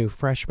for new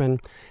freshmen,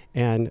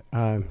 and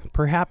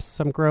perhaps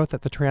some growth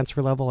at the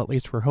transfer level, at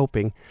least we're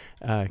hoping,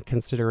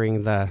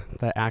 considering the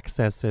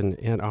access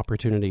and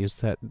opportunities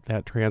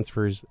that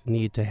transfers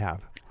need to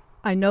have.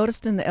 I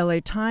noticed in the LA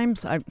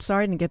Times, I'm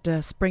sorry I didn't get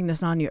to spring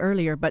this on you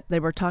earlier, but they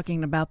were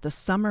talking about the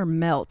summer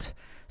melt.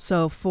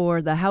 So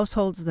for the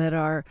households that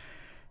are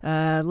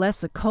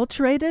less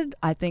acculturated,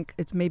 I think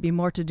it's maybe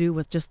more to do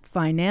with just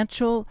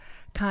financial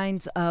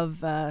kinds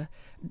of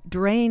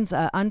drains,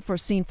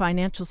 unforeseen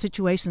financial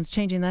situations,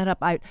 changing that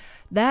up.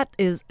 That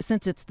is,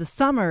 since it's the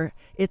summer,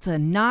 it's a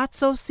not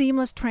so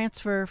seamless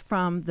transfer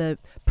from the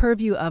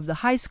purview of the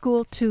high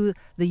school to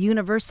the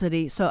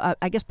university. So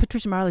I guess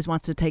Patricia Marley's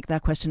wants to take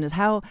that question, is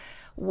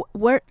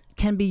what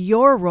can be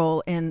your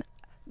role in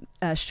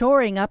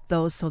shoring up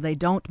those so they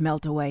don't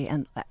melt away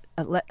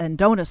and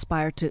don't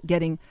aspire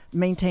to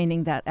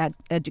maintaining that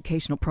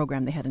educational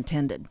program they had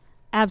intended?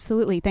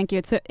 Absolutely. Thank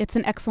you. It's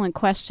an excellent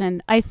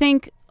question. I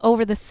think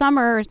over the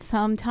summer,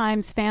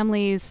 sometimes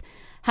families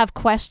have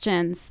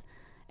questions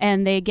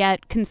and they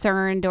get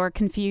concerned or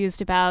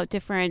confused about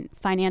different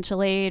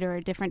financial aid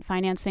or different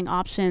financing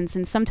options.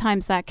 And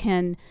sometimes that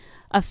can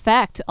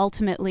affect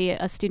ultimately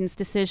a student's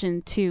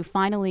decision to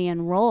finally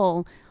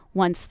enroll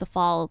once the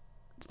fall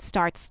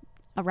starts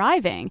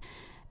arriving.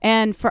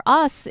 And for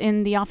us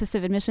in the Office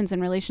of Admissions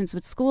and Relations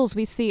with Schools,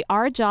 we see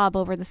our job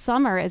over the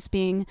summer as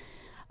being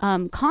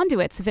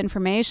conduits of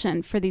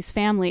information for these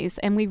families.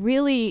 And we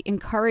really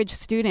encourage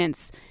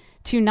students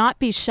to not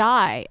be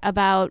shy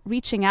about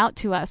reaching out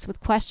to us with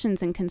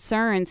questions and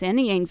concerns,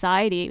 any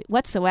anxiety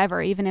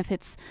whatsoever, even if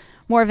it's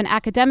more of an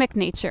academic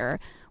nature,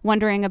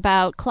 wondering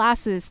about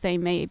classes they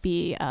may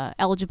be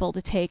eligible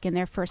to take in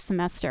their first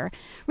semester.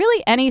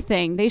 Really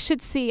anything. They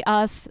should see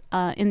us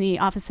in the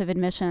Office of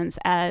Admissions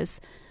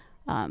as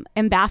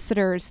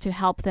ambassadors to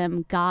help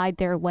them guide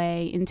their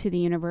way into the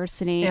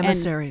university.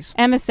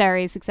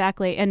 Emissaries,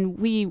 exactly. And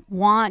we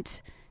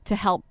want to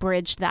help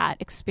bridge that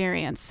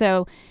experience.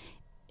 So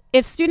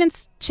if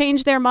students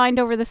change their mind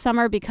over the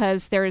summer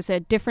because there's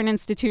a different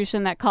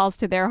institution that calls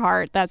to their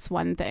heart, that's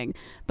one thing.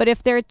 But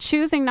if they're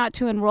choosing not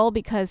to enroll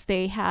because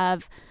they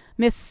have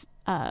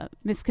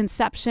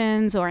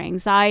misconceptions or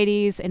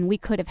anxieties and we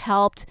could have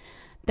helped,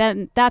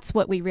 then that's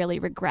what we really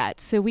regret.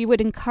 So we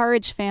would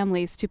encourage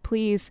families to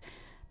please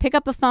pick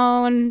up a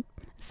phone,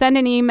 send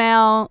an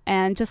email,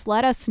 and just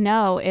let us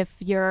know if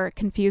you're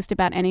confused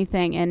about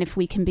anything and if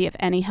we can be of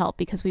any help,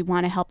 because we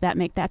want to help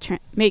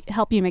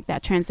help you make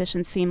that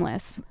transition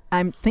seamless.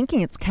 I'm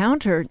thinking it's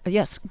counter.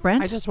 Yes,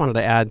 Brent? I just wanted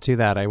to add to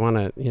that. I want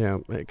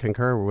to,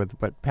 concur with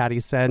what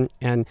Patty said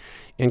and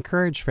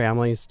encourage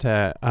families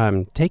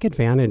to take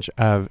advantage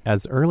of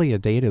as early a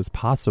date as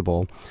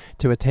possible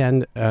to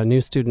attend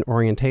new student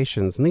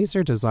orientations. And these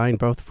are designed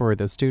both for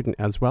the student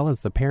as well as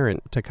the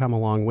parent to come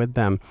along with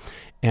them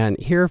and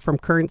hear from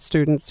current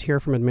students, hear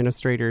from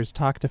administrators,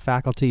 talk to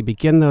faculty,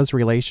 begin those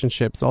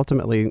relationships.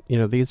 Ultimately,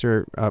 these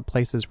are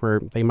places where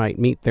they might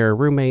meet their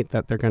roommate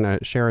that they're going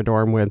to share a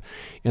dorm with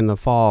in the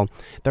fall.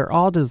 They're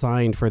all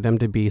designed for them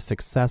to be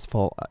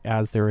successful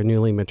as they're a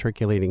newly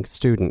matriculating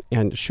student.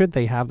 And should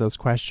they have those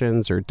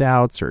questions or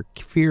doubts or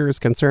fears,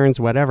 concerns,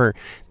 whatever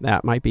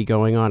that might be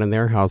going on in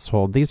their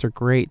household, these are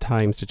great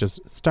times to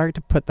just start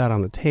to put that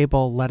on the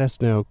table. Let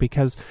us know,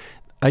 because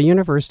a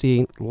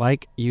university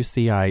like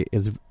UCI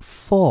is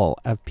full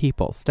of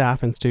people,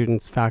 staff and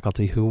students,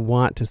 faculty, who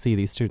want to see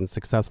these students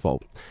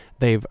successful.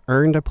 They've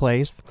earned a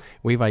place.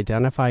 We've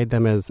identified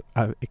them as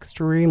an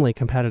extremely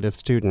competitive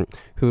student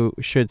who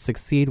should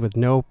succeed with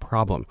no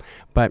problem.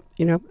 But,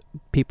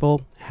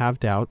 people have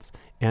doubts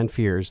and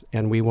fears,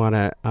 and we want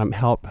to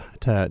help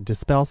to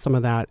dispel some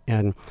of that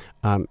and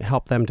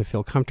help them to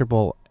feel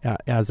comfortable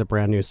as a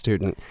brand new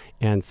student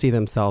and see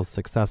themselves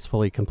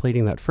successfully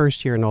completing that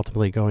first year and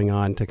ultimately going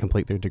on to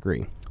complete their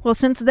degree. Well,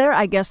 since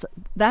I guess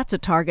that's a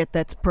target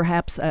that's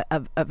perhaps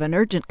of an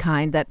urgent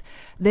kind, that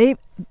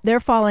they're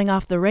falling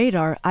off the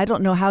radar. I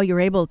don't know how you're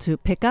able to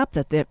pick up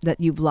that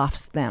you've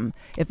lost them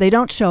if they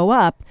don't show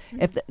up.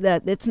 If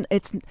it's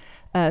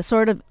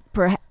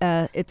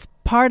it's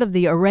part of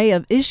the array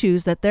of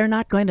issues that they're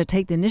not going to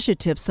take the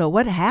initiative. So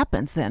what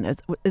happens then?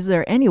 Is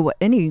there any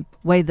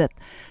way that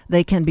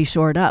they can be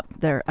shored up,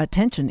 their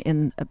attention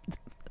in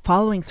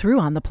following through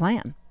on the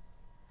plan?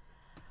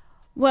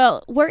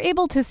 Well, we're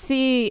able to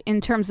see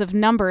in terms of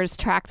numbers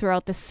track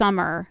throughout the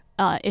summer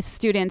if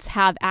students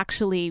have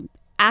actually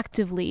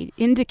actively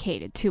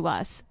indicated to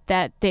us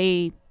that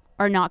they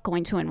are not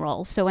going to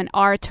enroll. So in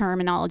our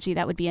terminology,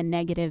 that would be a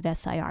negative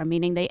SIR,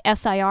 meaning they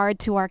SIR'd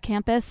to our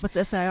campus. What's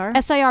SIR?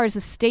 SIR is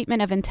a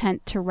statement of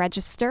intent to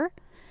register.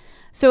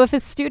 So if a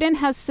student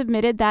has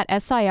submitted that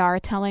SIR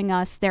telling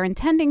us they're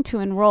intending to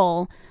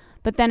enroll,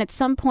 but then at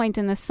some point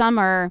in the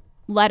summer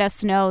let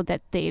us know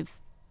that they've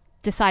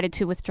decided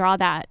to withdraw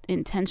that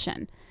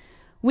intention,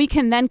 we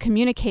can then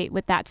communicate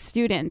with that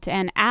student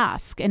and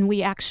ask, and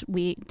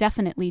we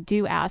definitely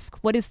do ask,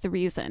 what is the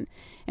reason?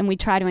 And we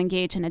try to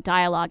engage in a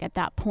dialogue at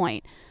that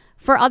point.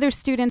 For other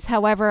students,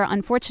 however,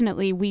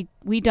 unfortunately,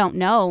 we don't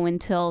know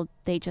until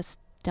they just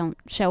don't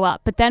show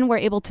up. But then we're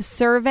able to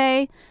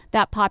survey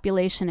that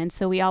population, and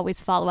so we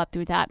always follow up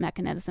through that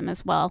mechanism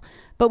as well.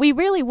 But we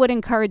really would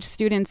encourage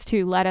students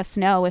to let us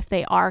know if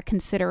they are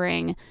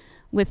considering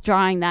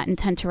withdrawing that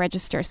intent to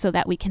register so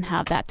that we can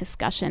have that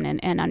discussion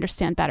and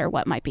understand better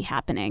what might be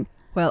happening.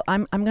 Well,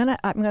 I'm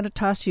gonna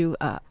toss you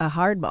a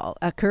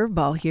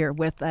curveball here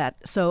with that.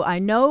 So I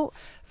know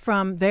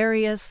from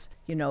various,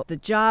 the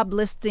job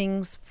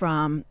listings,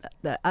 from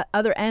the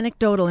other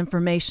anecdotal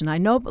information, I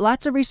know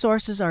lots of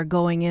resources are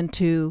going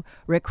into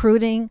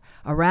recruiting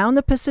around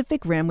the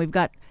Pacific Rim. We've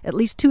got at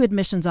least 2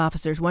 admissions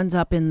officers. One's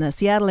up in the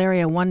Seattle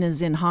area, one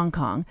is in Hong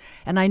Kong.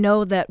 And I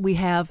know that we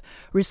have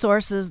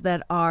resources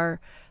that are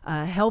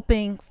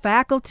helping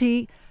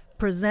faculty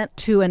present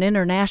to an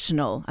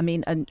international,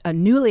 a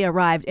newly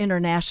arrived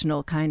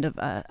international kind of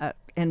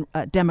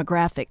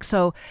demographic.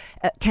 So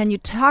can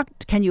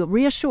you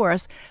reassure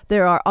us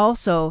there are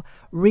also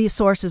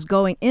resources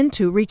going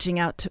into reaching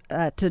out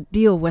to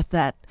deal with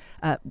that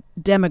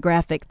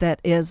demographic that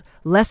is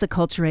less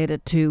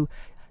acculturated to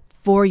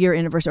four-year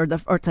university,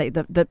 or say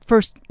the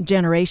first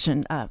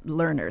generation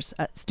learners,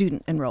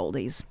 student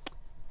enrollees?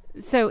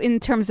 So in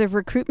terms of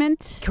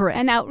recruitment Correct.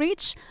 And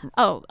outreach,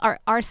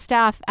 our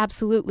staff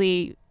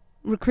absolutely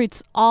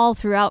recruits all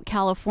throughout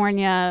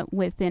California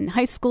within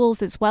high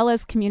schools as well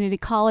as community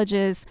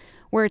colleges.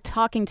 We're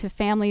talking to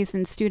families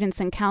and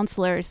students and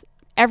counselors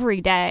every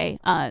day,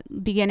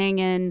 beginning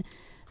in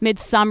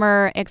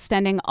midsummer,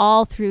 extending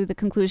all through the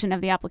conclusion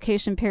of the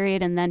application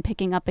period, and then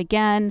picking up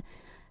again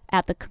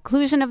at the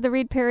conclusion of the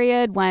read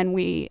period when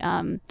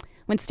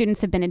when students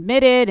have been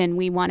admitted and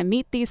we want to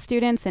meet these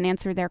students and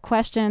answer their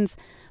questions.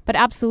 But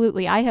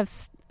absolutely, I have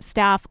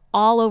staff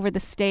all over the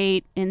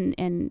state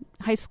in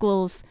high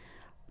schools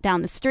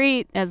down the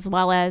street, as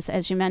well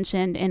as you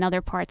mentioned, in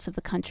other parts of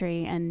the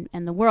country and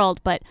the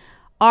world. But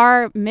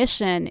our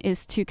mission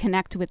is to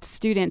connect with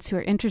students who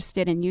are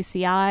interested in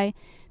UCI,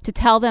 to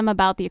tell them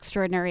about the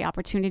extraordinary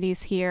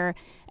opportunities here.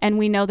 And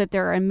we know that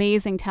there are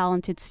amazing,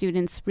 talented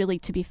students really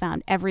to be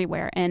found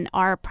everywhere. And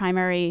our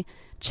primary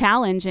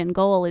challenge and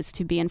goal is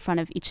to be in front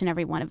of each and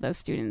every one of those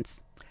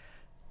students.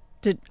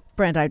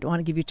 Brent, I want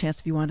to give you a chance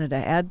if you wanted to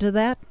add to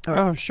that.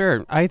 Oh,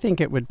 sure. I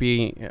think it would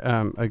be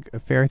a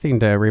fair thing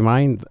to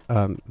remind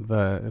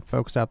the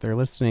folks out there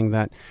listening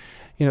that,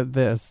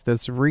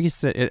 this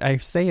recent, I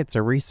say it's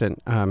a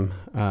recent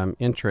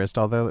interest,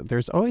 although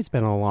there's always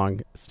been a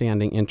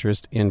long-standing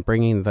interest in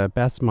bringing the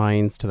best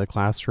minds to the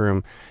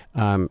classroom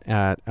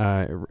at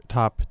a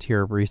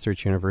top-tier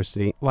research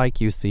university like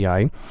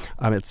UCI.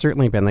 It's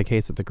certainly been the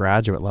case at the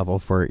graduate level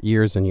for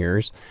years and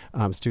years.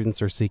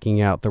 Students are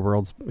seeking out the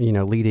world's,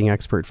 leading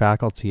expert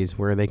faculties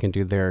where they can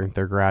do their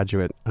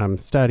graduate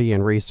study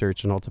and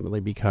research and ultimately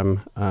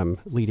become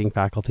leading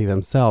faculty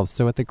themselves.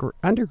 So at the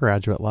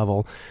undergraduate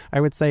level, I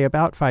would say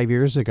about 5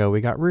 years ago, we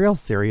got real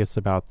serious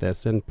about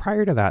this. And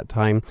prior to that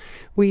time,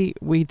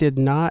 we did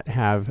not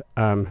have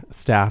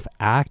staff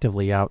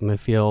actively out in the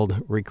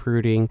field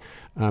recruiting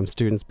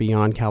students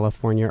beyond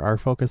California. Our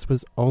focus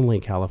was only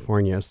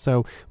California.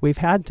 So we've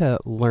had to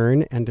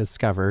learn and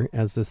discover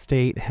as the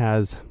state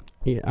has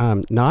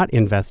not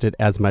invested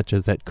as much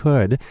as it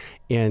could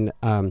in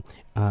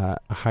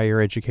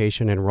higher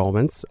education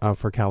enrollments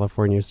for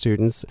California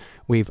students.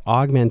 We've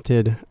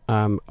augmented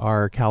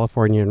our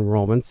California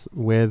enrollments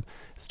with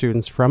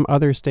students from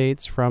other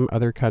states, from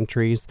other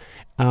countries.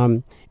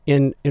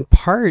 In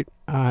part,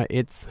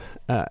 it's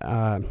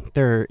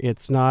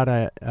not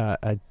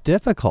a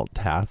difficult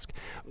task,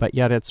 but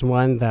yet it's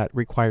one that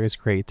requires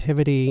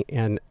creativity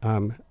and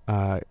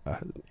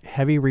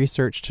heavy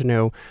research to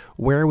know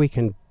where we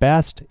can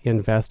best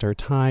invest our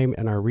time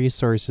and our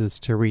resources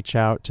to reach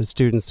out to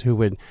students who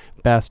would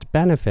best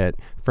benefit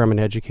from an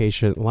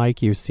education like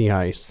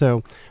UCI.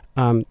 So,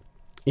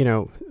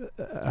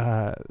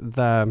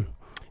 the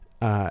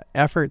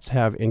efforts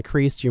have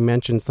increased. You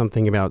mentioned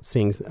something about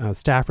seeing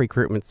staff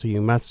recruitment, so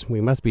we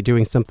must be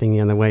doing something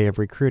in the way of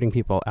recruiting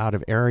people out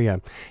of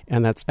area,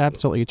 and that's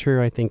absolutely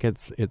true. I think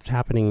it's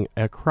happening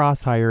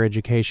across higher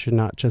education,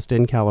 not just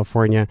in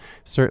California.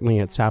 Certainly,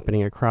 it's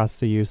happening across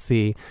the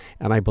UC,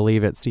 and I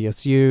believe at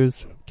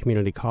CSUs,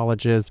 community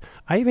colleges.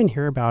 I even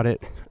hear about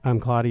it,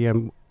 Claudia,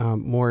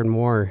 more and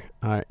more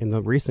in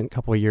the recent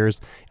couple of years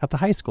at the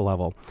high school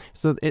level.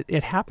 So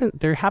there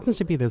happens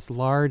to be this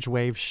large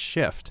wave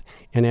shift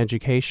in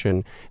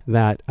education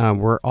that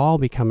we're all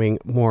becoming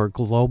more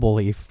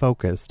globally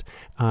focused.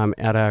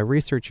 At a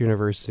research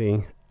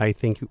university, I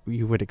think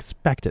you would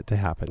expect it to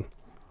happen.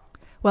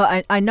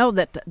 Well, I know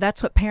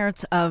that's what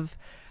parents of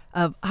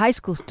high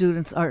school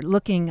students are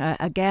looking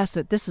aghast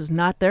at. This is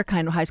not their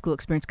kind of high school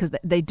experience because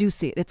they do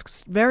see it.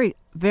 It's very,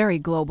 very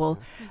global.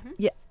 Mm-hmm.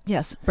 Yeah.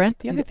 Yes, Brent?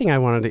 The other thing I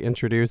wanted to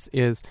introduce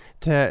is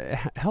to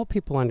help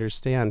people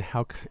understand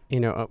how,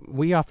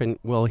 we often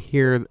will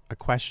hear a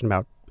question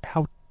about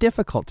how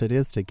difficult it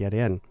is to get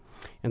in.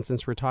 And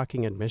since we're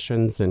talking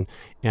admissions and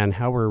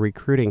how we're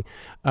recruiting,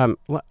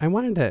 I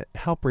wanted to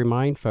help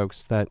remind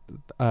folks that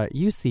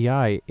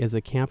UCI is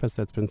a campus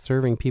that's been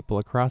serving people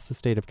across the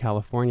state of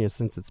California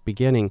since its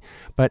beginning,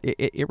 but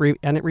it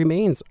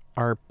remains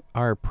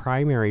our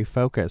primary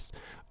focus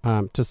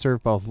to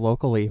serve both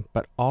locally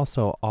but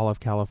also all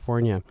of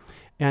California.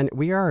 And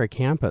we are a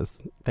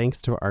campus,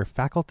 thanks to our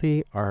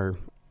faculty, our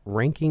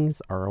rankings,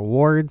 our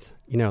awards,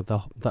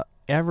 the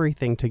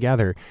everything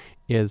together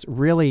is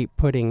really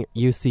putting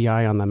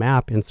UCI on the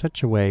map in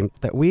such a way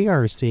that we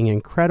are seeing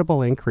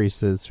incredible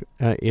increases.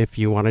 If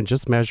you want to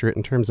just measure it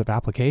in terms of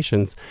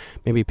applications,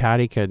 maybe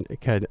Patty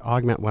could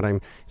augment what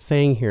I'm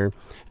saying here.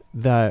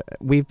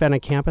 We've been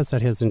a campus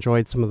that has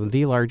enjoyed some of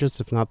the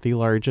largest, if not the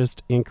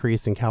largest,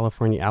 increase in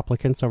California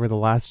applicants over the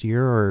last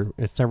year or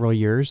several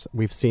years.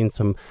 We've seen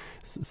some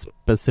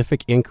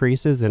specific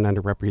increases in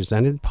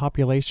underrepresented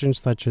populations,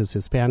 such as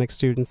Hispanic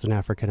students and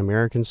African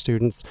American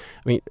students.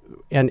 I mean,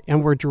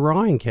 and we're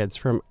drawing kids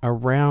from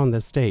around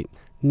the state,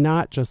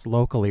 not just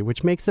locally,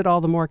 which makes it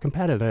all the more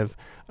competitive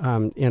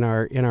in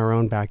our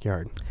own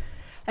backyard.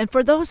 And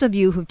for those of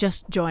you who've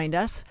just joined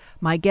us,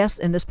 my guests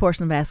in this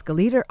portion of Ask a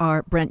Leader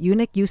are Brent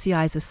Unick,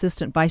 UCI's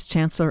Assistant Vice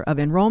Chancellor of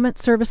Enrollment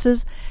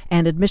Services,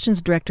 and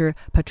Admissions Director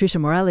Patricia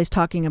Morales,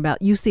 talking about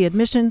UC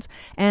admissions,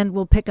 and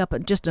we'll pick up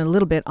just a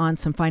little bit on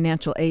some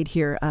financial aid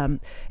here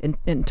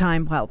in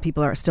time while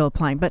people are still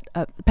applying. But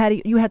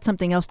Patty, you had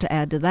something else to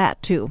add to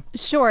that, too.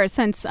 Sure,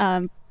 since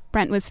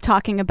Brent was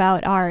talking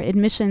about our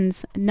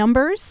admissions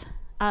numbers,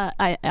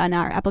 on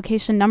our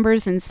application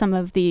numbers and some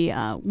of the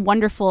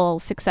wonderful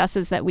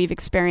successes that we've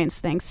experienced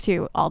thanks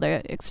to all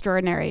the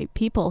extraordinary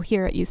people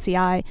here at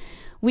UCI,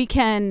 we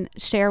can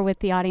share with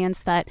the audience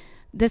that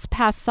this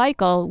past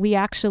cycle, we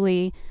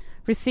actually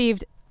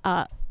received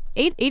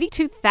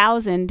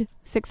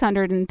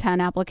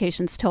 82,610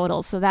 applications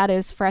total. So that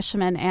is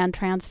freshmen and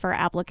transfer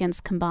applicants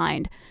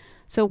combined.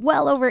 So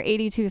well over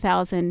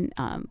 82,000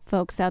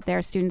 folks out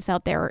there, students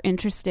out there are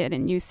interested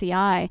in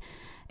UCI.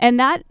 And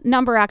that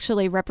number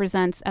actually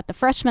represents, at the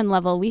freshman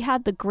level, we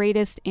had the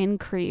greatest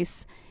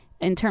increase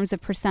in terms of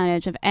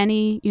percentage of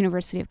any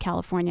University of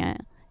California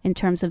in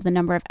terms of the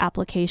number of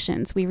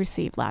applications we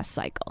received last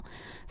cycle.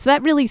 So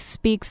that really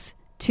speaks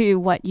to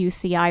what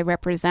UCI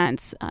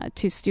represents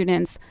to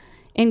students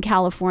in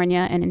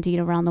California and indeed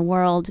around the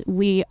world.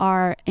 We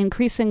are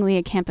increasingly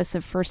a campus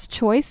of first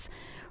choice.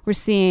 We're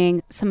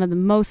seeing some of the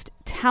most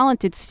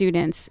talented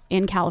students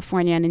in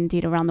California and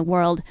indeed around the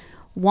world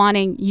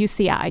wanting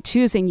UCI,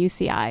 choosing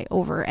UCI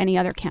over any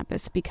other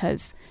campus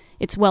because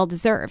it's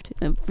well-deserved,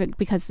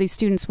 because these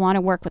students want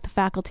to work with the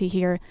faculty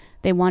here.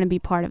 They want to be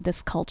part of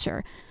this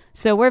culture.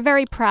 So we're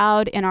very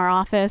proud in our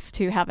office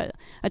to have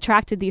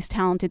attracted these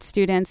talented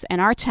students, and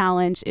our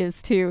challenge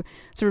is to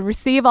sort of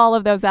receive all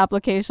of those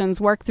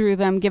applications, work through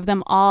them, give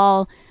them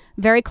all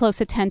very close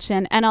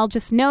attention. And I'll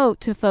just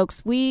note to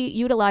folks, we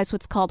utilize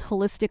what's called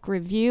holistic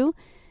review,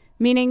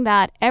 meaning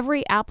that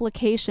every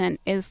application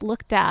is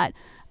looked at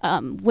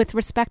with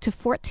respect to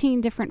 14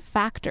 different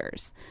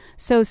factors.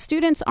 So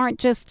students aren't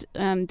just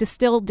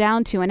distilled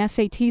down to an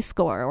SAT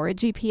score or a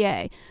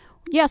GPA.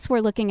 Yes,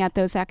 we're looking at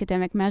those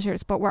academic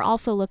measures, but we're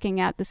also looking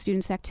at the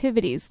students'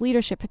 activities,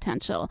 leadership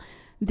potential,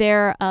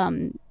 their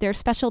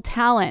special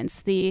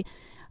talents, the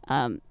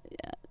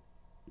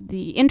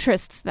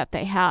interests that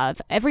they have,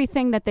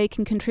 everything that they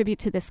can contribute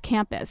to this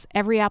campus.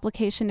 Every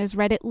application is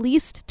read at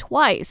least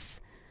twice.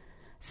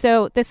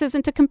 So this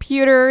isn't a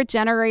computer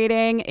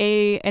generating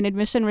an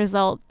admission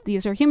result.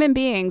 These are human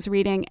beings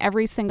reading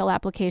every single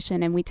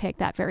application, and we take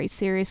that very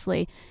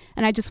seriously.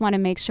 And I just want to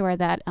make sure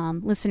that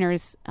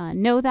listeners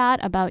know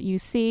that about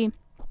UC.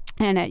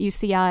 And at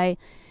UCI,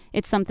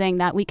 it's something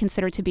that we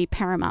consider to be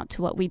paramount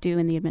to what we do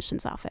in the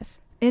admissions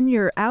office. In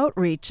your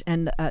outreach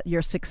and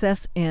your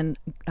success in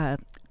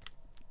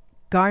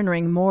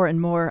garnering more and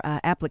more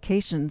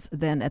applications,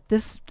 then at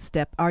this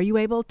step, are you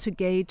able to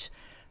gauge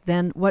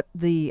then what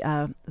the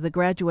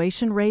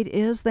graduation rate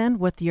is then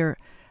with your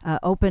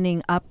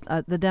opening up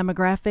the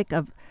demographic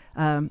of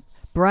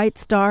bright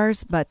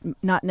stars, but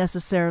not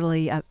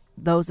necessarily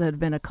those that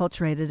have been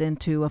acculturated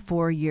into a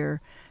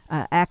 4-year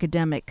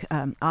academic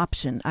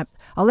option?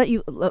 I'll let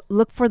you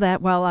look for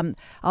that while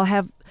I'll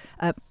have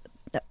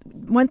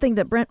one thing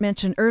that Brent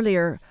mentioned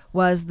earlier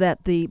was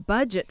that the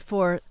budget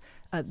for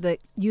the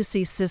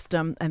UC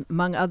system,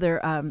 among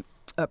other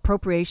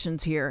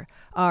appropriations here,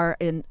 are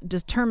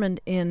determined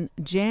in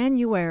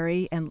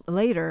January and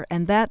later,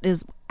 and that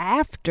is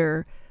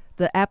after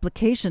the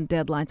application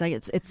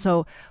deadlines.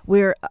 So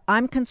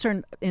I'm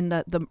concerned in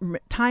the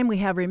time we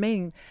have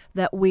remaining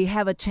that we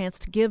have a chance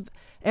to give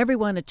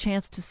everyone a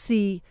chance to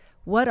see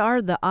what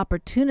are the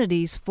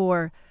opportunities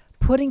for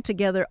putting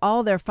together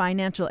all their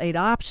financial aid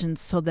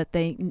options so that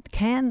they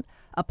can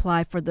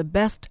apply for the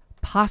best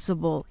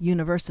possible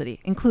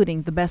university,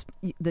 including the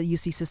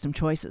UC system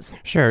choices.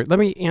 Sure. Let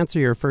me answer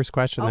your first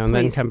question and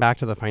then please. come back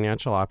to the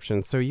financial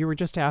options. So you were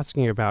just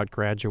asking about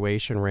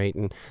graduation rate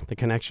and the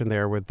connection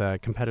there with the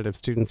competitive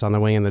students on the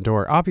way in the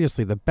door.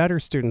 Obviously, the better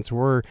students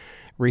we're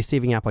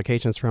receiving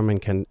applications from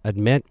and can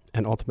admit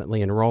and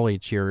ultimately enroll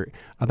each year,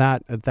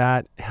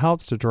 that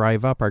helps to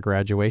drive up our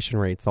graduation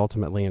rates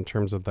ultimately in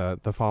terms of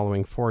the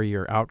following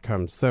 4-year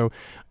outcomes. So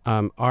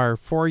our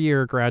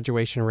 4-year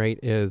graduation rate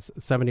is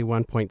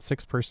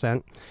 71.6%.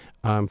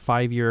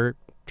 5-year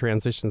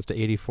transitions to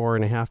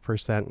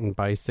 84.5%, and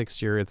by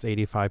 6th year it's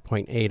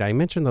 85.8. I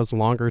mentioned those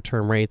longer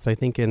term rates. I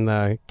think in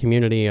the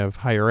community of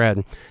higher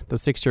ed, the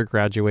 6-year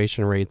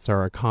graduation rates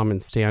are a common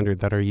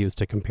standard that are used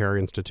to compare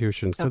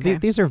institutions. So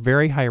these are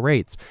very high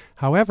rates.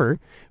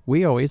 However,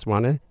 we always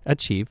want to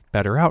achieve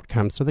better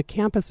outcomes. So the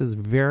campus is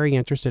very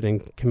interested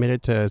and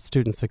committed to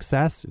student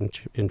success.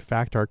 In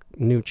fact, our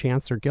new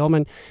Chancellor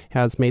Gilman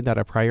has made that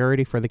a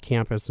priority for the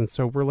campus. And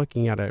so we're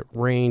looking at a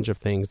range of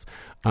things,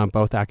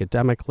 both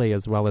academically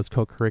as well as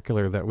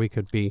co-curricular, that we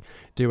could be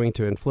doing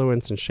to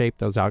influence and shape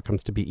those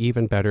outcomes to be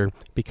even better,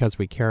 because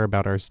we care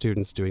about our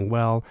students doing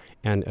well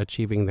and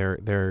achieving their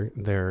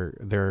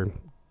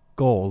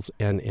goals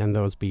and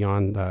those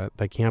beyond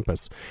the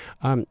campus.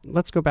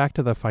 Let's go back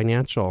to the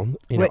financial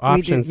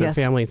options that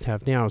families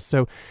have now.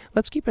 So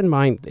let's keep in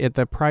mind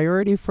the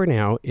priority for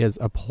now is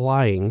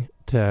applying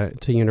to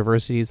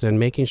universities and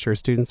making sure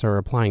students are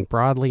applying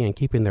broadly and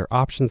keeping their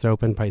options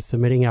open by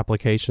submitting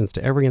applications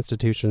to every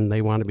institution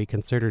they want to be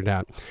considered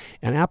at.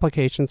 And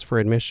applications for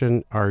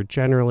admission are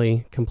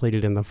generally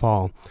completed in the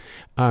fall.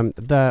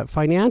 The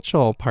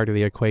financial part of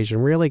the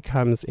equation really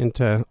comes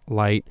into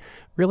light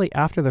really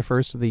after the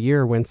first of the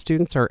year, when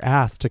students are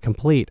asked to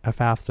complete a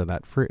FAFSA,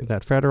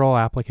 that federal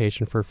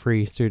application for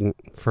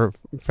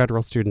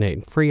federal student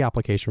aid, free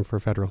application for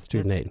federal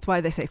student aid. That's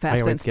why they say FAFSA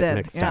I always instead. Get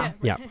mixed up.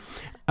 Yeah.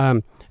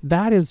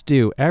 That is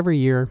due every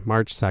year,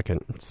 March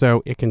 2nd.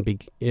 So it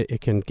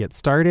can get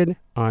started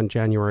on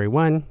January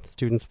 1.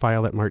 Students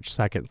file it March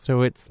 2nd.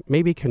 So it's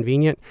maybe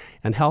convenient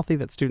and healthy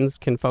that students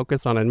can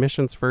focus on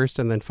admissions first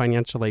and then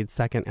financial aid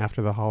second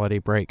after the holiday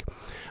break.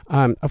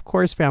 Of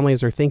course,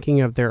 families are thinking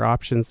of their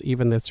options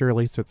even this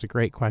early, so it's a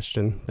great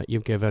question that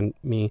you've given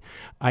me.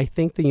 I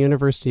think the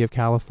University of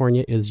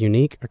California is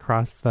unique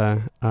across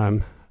the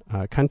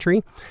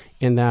country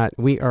in that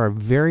we are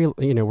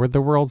we're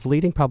the world's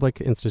leading public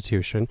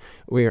institution.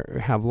 We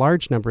have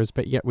large numbers,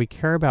 but yet we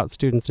care about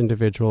students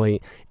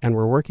individually, and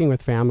we're working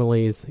with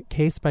families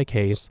case by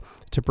case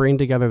to bring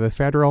together the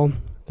federal,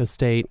 the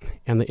state,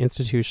 and the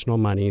institutional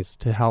monies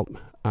to help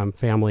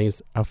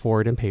families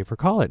afford and pay for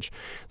college.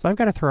 So I've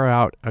got to throw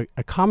out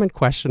a common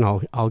question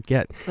I'll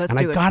get.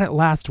 I got it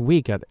last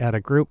week at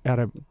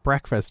a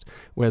breakfast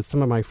with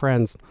some of my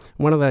friends.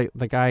 One of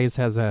the guys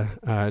has a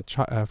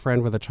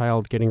friend with a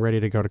child getting ready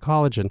to go to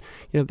college, and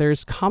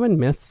there's common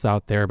myths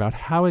out there about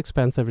how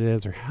expensive it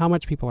is or how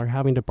much people are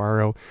having to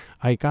borrow.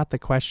 I got the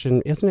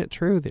question, isn't it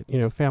true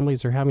that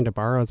families are having to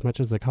borrow as much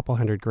as a couple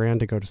 $100,000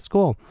 to go to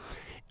school?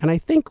 And I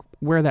think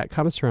where that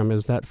comes from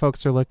is that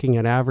folks are looking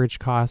at average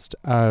cost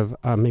of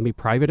maybe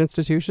private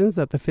institutions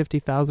at the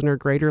 $50,000 or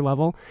greater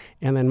level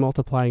and then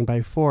multiplying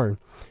by 4.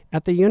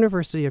 At the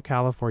University of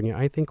California,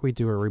 I think we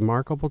do a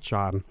remarkable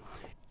job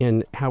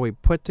in how we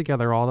put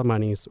together all the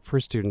monies for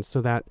students, so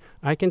that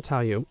I can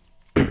tell you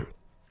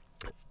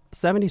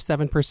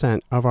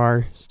 77% of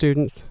our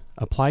students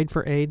applied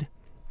for aid.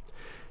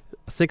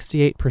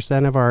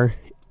 68% of our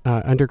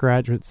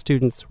undergraduate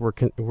students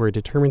were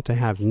determined to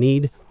have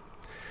need.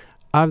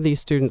 Of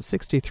these students, of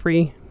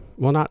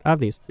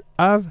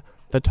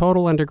the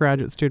total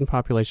undergraduate student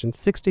population,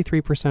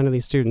 63% of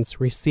these students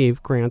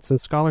receive grants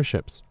and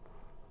scholarships.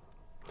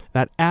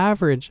 That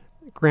average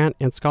grant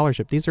and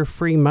scholarship, these are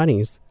free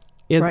monies,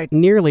 is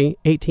nearly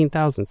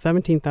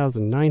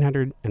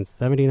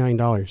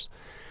 $17,979.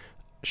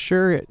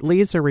 Sure, it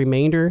leaves a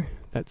remainder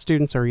that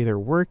students are either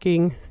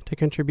working to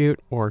contribute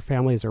or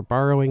families are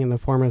borrowing in the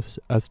form of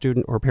a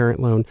student or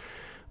parent loan.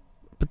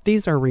 But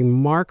these are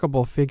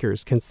remarkable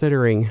figures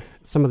considering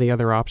some of the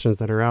other options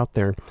that are out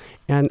there.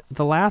 And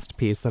the last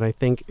piece that I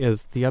think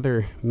is the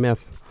other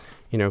myth,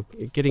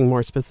 getting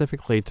more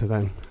specifically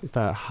to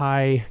the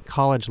high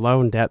college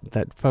loan debt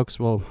that folks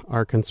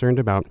are concerned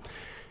about.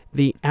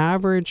 The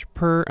average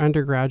per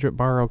undergraduate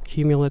borrow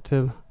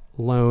cumulative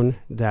loan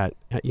debt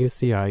at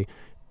UCI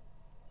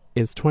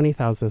is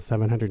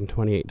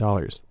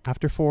 $20,728.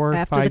 After 4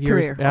 or 5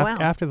 years,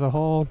 after the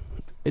whole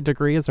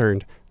degree is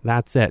earned,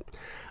 that's it.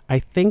 I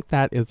think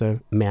that is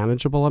a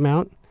manageable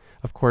amount.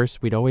 Of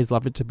course, we'd always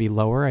love it to be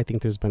lower. I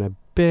think there's been a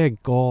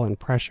big goal and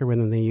pressure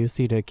within the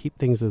UC to keep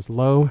things as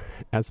low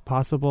as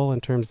possible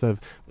in terms of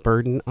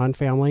burden on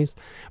families.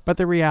 But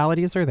the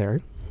realities are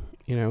there,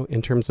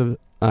 in terms of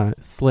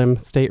slim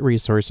state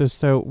resources.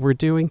 So we're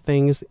doing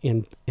things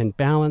in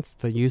balance.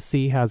 The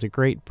UC has a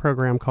great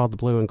program called the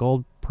Blue and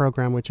Gold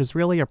program, which is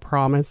really a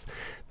promise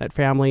that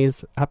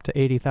families up to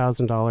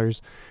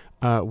 $80,000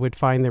 would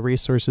find the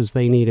resources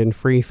they need in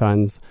free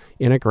funds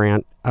in a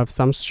grant of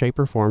some shape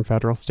or form,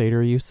 federal, state,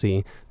 or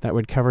UC, that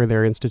would cover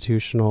their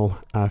institutional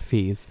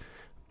fees.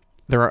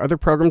 There are other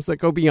programs that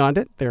go beyond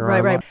it.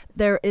 Right.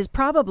 There is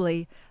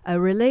probably a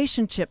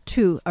relationship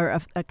to, or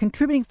a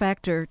contributing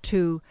factor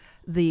to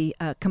the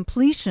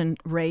completion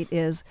rate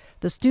is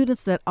the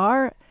students that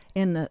are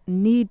in the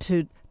need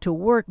to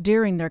work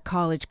during their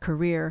college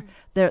career.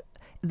 The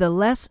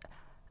less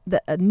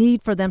the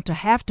need for them to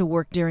have to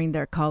work during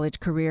their college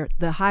career,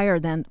 the higher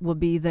then will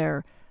be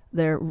their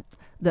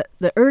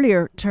the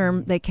earlier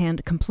term they can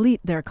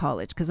complete their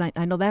college, because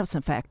I know that's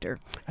a factor.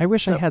 I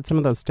wish I had some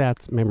of those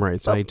stats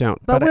memorized. I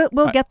don't. But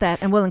we'll get that,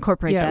 and we'll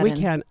incorporate that. Yeah, we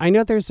can. I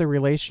know there's a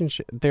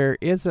relationship. There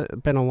is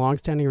been a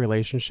longstanding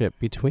relationship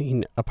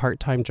between a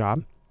part-time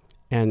job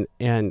and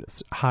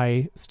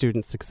high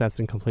student success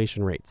and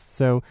completion rates.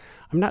 So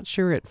I'm not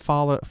sure it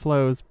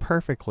flows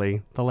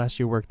perfectly. The less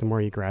you work, the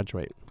more you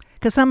graduate.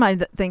 Because some I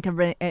think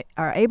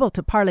are able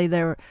to parlay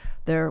their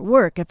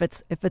work. If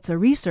it's a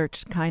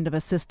research kind of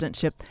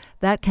assistantship,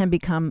 that can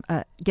become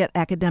get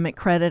academic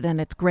credit, and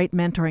it's great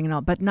mentoring and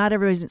all. But not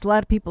everybody's. A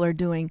lot of people are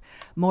doing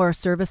more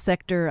service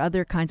sector,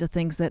 other kinds of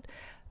things that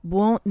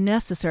won't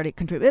necessarily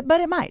contribute. But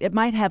it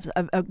might have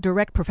a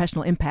direct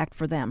professional impact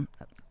for them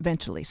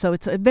eventually. So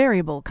it's a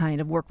variable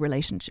kind of work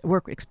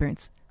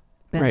experience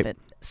benefit. Right.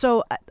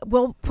 So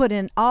we'll put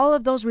in all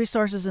of those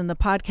resources in the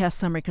podcast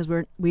summary, because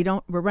we're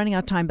running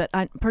out of time. But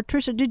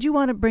Patricia, did you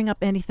want to bring up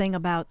anything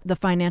about the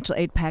financial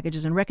aid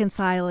packages and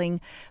reconciling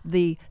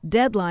the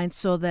deadlines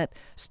so that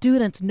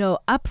students know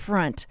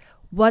upfront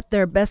what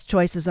their best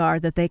choices are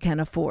that they can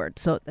afford,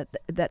 so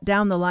that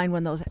down the line,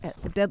 when those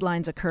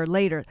deadlines occur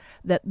later,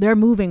 that they're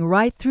moving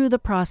right through the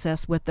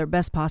process with their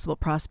best possible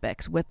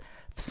prospects, with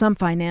some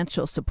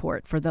financial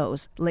support for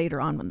those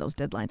later on when those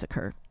deadlines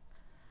occur?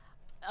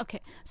 Okay,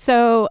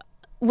 so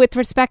with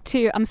respect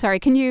to, I'm sorry,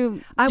 can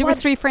you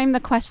just reframe the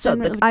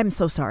question? I'm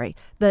so sorry.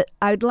 That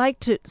I'd like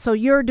to, so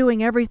you're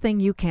doing everything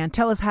you can.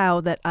 Tell us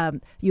how that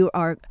you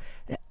are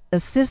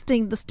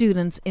assisting the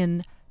students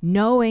in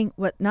knowing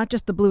what, not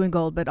just the blue and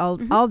gold, but all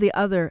the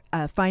other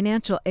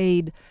financial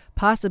aid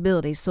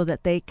possibilities, so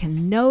that they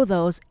can know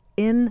those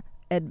in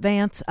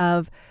advance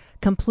of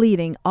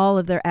completing all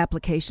of their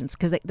applications,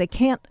 because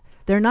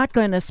they're not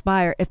going to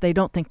aspire if they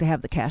don't think they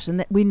have the cash.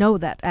 And we know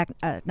that,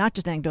 not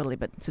just anecdotally,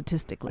 but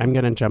statistically. I'm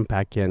going to jump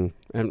back in.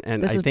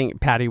 And I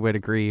think Patty would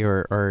agree,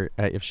 or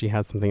if she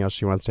has something else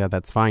she wants to add,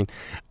 that's fine.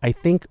 I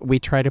think we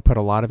try to put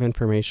a lot of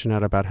information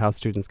out about how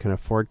students can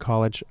afford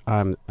college.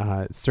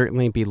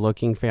 Certainly be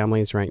looking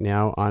families right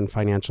now on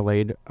financial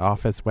aid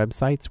office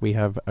websites. We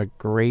have a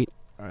great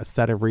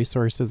set of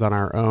resources on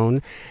our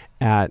own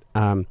at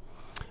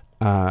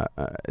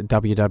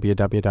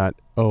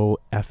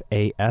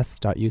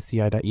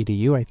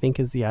www.ofas.uci.edu, I think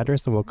is the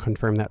address, and we'll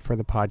confirm that for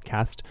the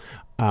podcast.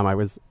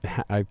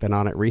 I've been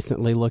on it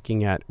recently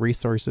looking at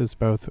resources,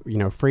 both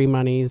free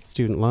monies,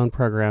 student loan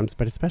programs,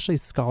 but especially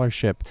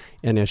scholarship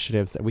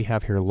initiatives that we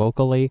have here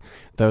locally,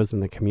 those in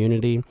the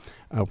community.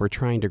 We're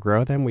trying to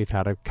grow them. We've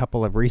had a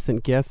couple of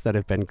recent gifts that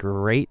have been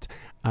great,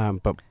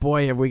 but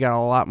boy, have we got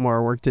a lot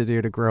more work to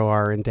do to grow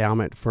our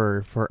endowment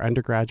for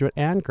undergraduate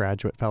and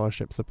graduate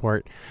fellowship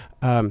support.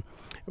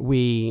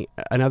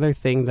 Another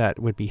thing that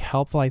would be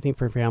helpful, I think,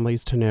 for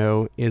families to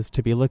know is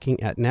to be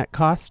looking at net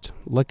cost.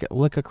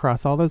 Look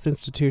across all those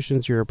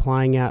institutions you're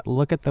applying at.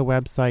 Look at the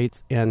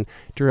websites and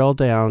drill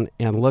down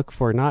and look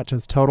for not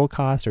just total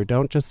cost, or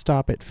don't just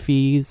stop at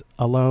fees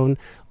alone.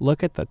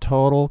 Look at the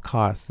total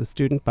cost, the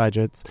student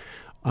budgets,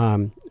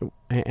 and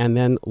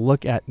then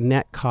look at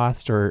net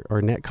cost or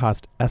net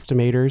cost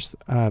estimators,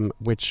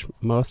 which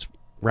most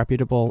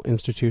reputable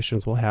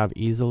institutions will have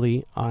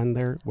easily on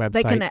their websites.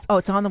 They can,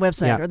 it's on the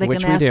website, or they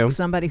can ask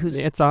somebody who's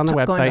it's on the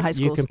going to high website. schools.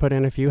 You can put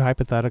in a few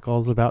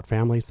hypotheticals about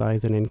family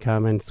size and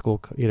income and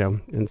school,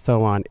 and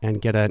so on,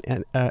 and get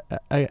an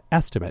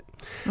estimate.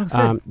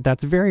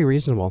 That's very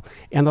reasonable.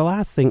 And the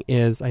last thing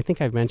is, I think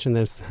I've mentioned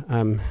this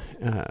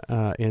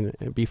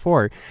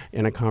before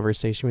in a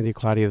conversation with you,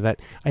 Claudia,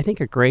 that I think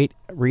a great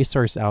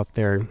resource out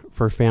there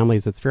for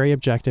families that's very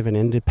objective and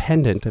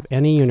independent of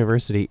any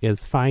university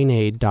is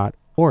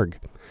finaid.org.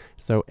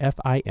 So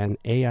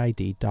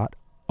FINAID.org.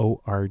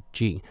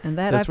 And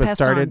that this was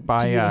started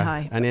by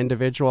an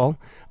individual,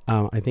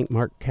 I think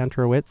Mark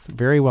Kantrowitz,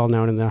 very well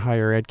known in the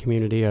higher ed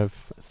community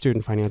of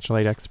student financial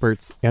aid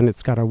experts, and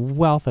it's got a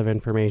wealth of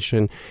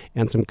information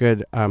and some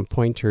good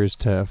pointers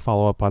to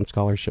follow up on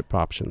scholarship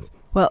options.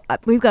 Well,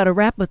 we've got to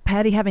wrap with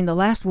Patty having the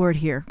last word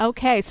here.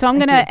 Okay, so I'm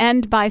going to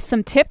end by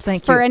some tips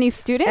for any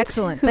students.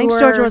 Excellent. Thanks,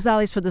 George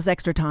Rosales, for this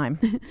extra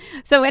time.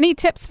 So any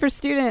tips for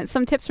students,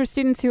 some tips for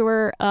students who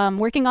are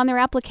working on their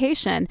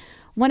application.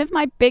 One of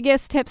my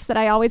biggest tips that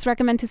I always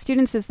recommend to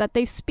students is that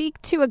they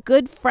speak to a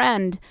good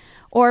friend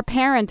or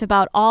parent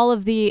about all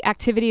of the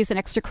activities and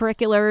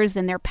extracurriculars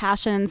and their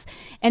passions,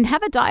 and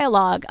have a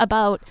dialogue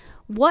about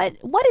what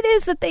it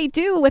is that they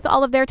do with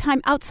all of their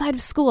time outside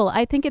of school.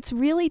 I think it's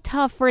really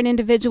tough for an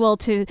individual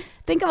to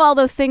think of all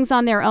those things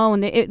on their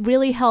own. It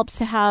really helps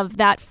to have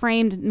that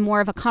framed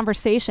more of a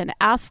conversation.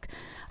 Ask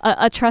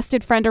a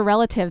trusted friend or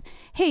relative,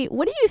 hey,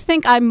 what do you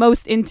think I'm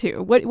most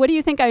into? What do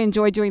you think I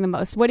enjoy doing the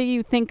most? What do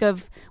you think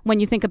of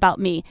when you think about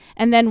me?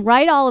 And then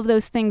write all of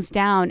those things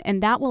down,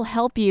 and that will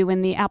help you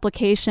in the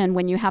application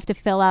when you have to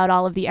fill out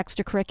all of the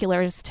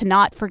extracurriculars to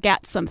not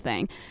forget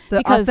something.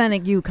 The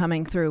authentic you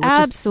coming through. Which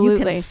absolutely.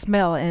 You can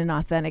smell in an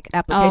authentic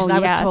application. I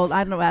was told,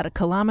 I don't know, about a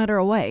kilometer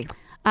away.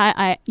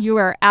 You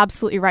are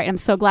absolutely right. I'm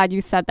so glad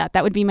you said that.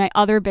 That would be my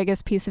other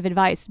biggest piece of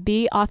advice.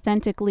 Be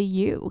authentically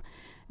you.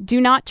 Do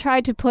not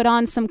try to put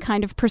on some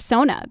kind of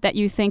persona that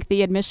you think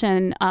the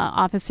admission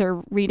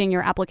officer reading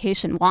your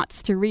application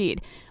wants to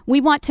read.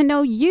 We want to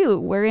know you.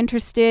 We're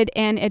interested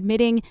in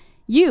admitting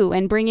you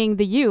and bringing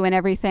the you and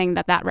everything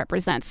that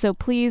represents. So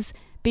please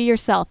be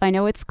yourself. I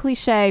know it's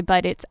cliche,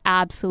 but it's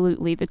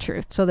absolutely the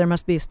truth. So there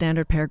must be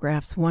standard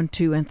paragraphs 1,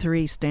 2, and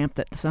 3 stamped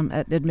that some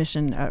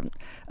admission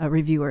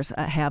reviewers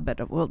have,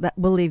 but we'll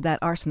leave that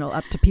arsenal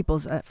up to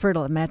people's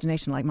fertile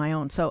imagination like my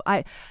own. So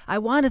I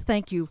want to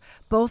thank you,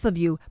 both of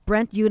you,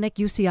 Brent Unick,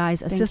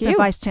 UCI's Assistant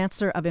Vice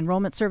Chancellor of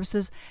Enrollment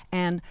Services,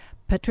 and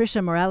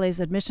Patricia Morales,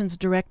 Admissions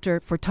Director,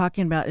 for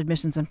talking about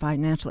admissions and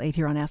financial aid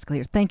here on Ask a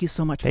Leader. Thank you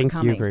so much for coming.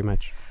 Thank you very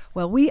much.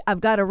 Well,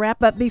 I've got to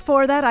wrap up.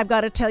 Before that, I've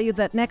got to tell you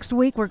that next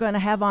week we're going to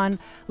have on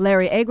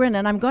Larry Agron,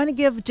 and I'm going to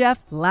give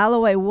Jeff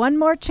Lalloway one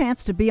more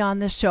chance to be on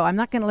this show. I'm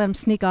not going to let him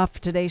sneak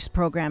off today's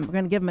program. We're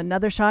going to give him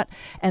another shot.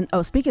 And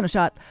speaking of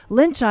shot,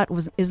 Lynn's shot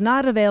is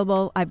not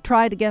available. I've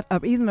tried to get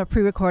even a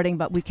pre-recording,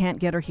 but we can't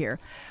get her here.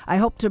 I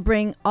hope to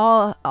bring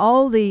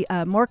all the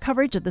more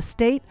coverage of the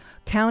state,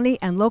 county,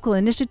 and local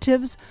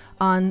initiatives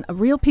on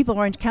Real People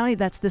Orange County.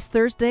 That's this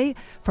Thursday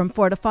from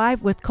 4 to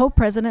 5 with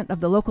co-president of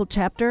the local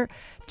chapter,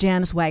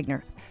 Janice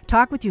Wagner.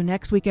 Talk with you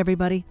next week,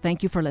 everybody.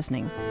 Thank you for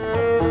listening.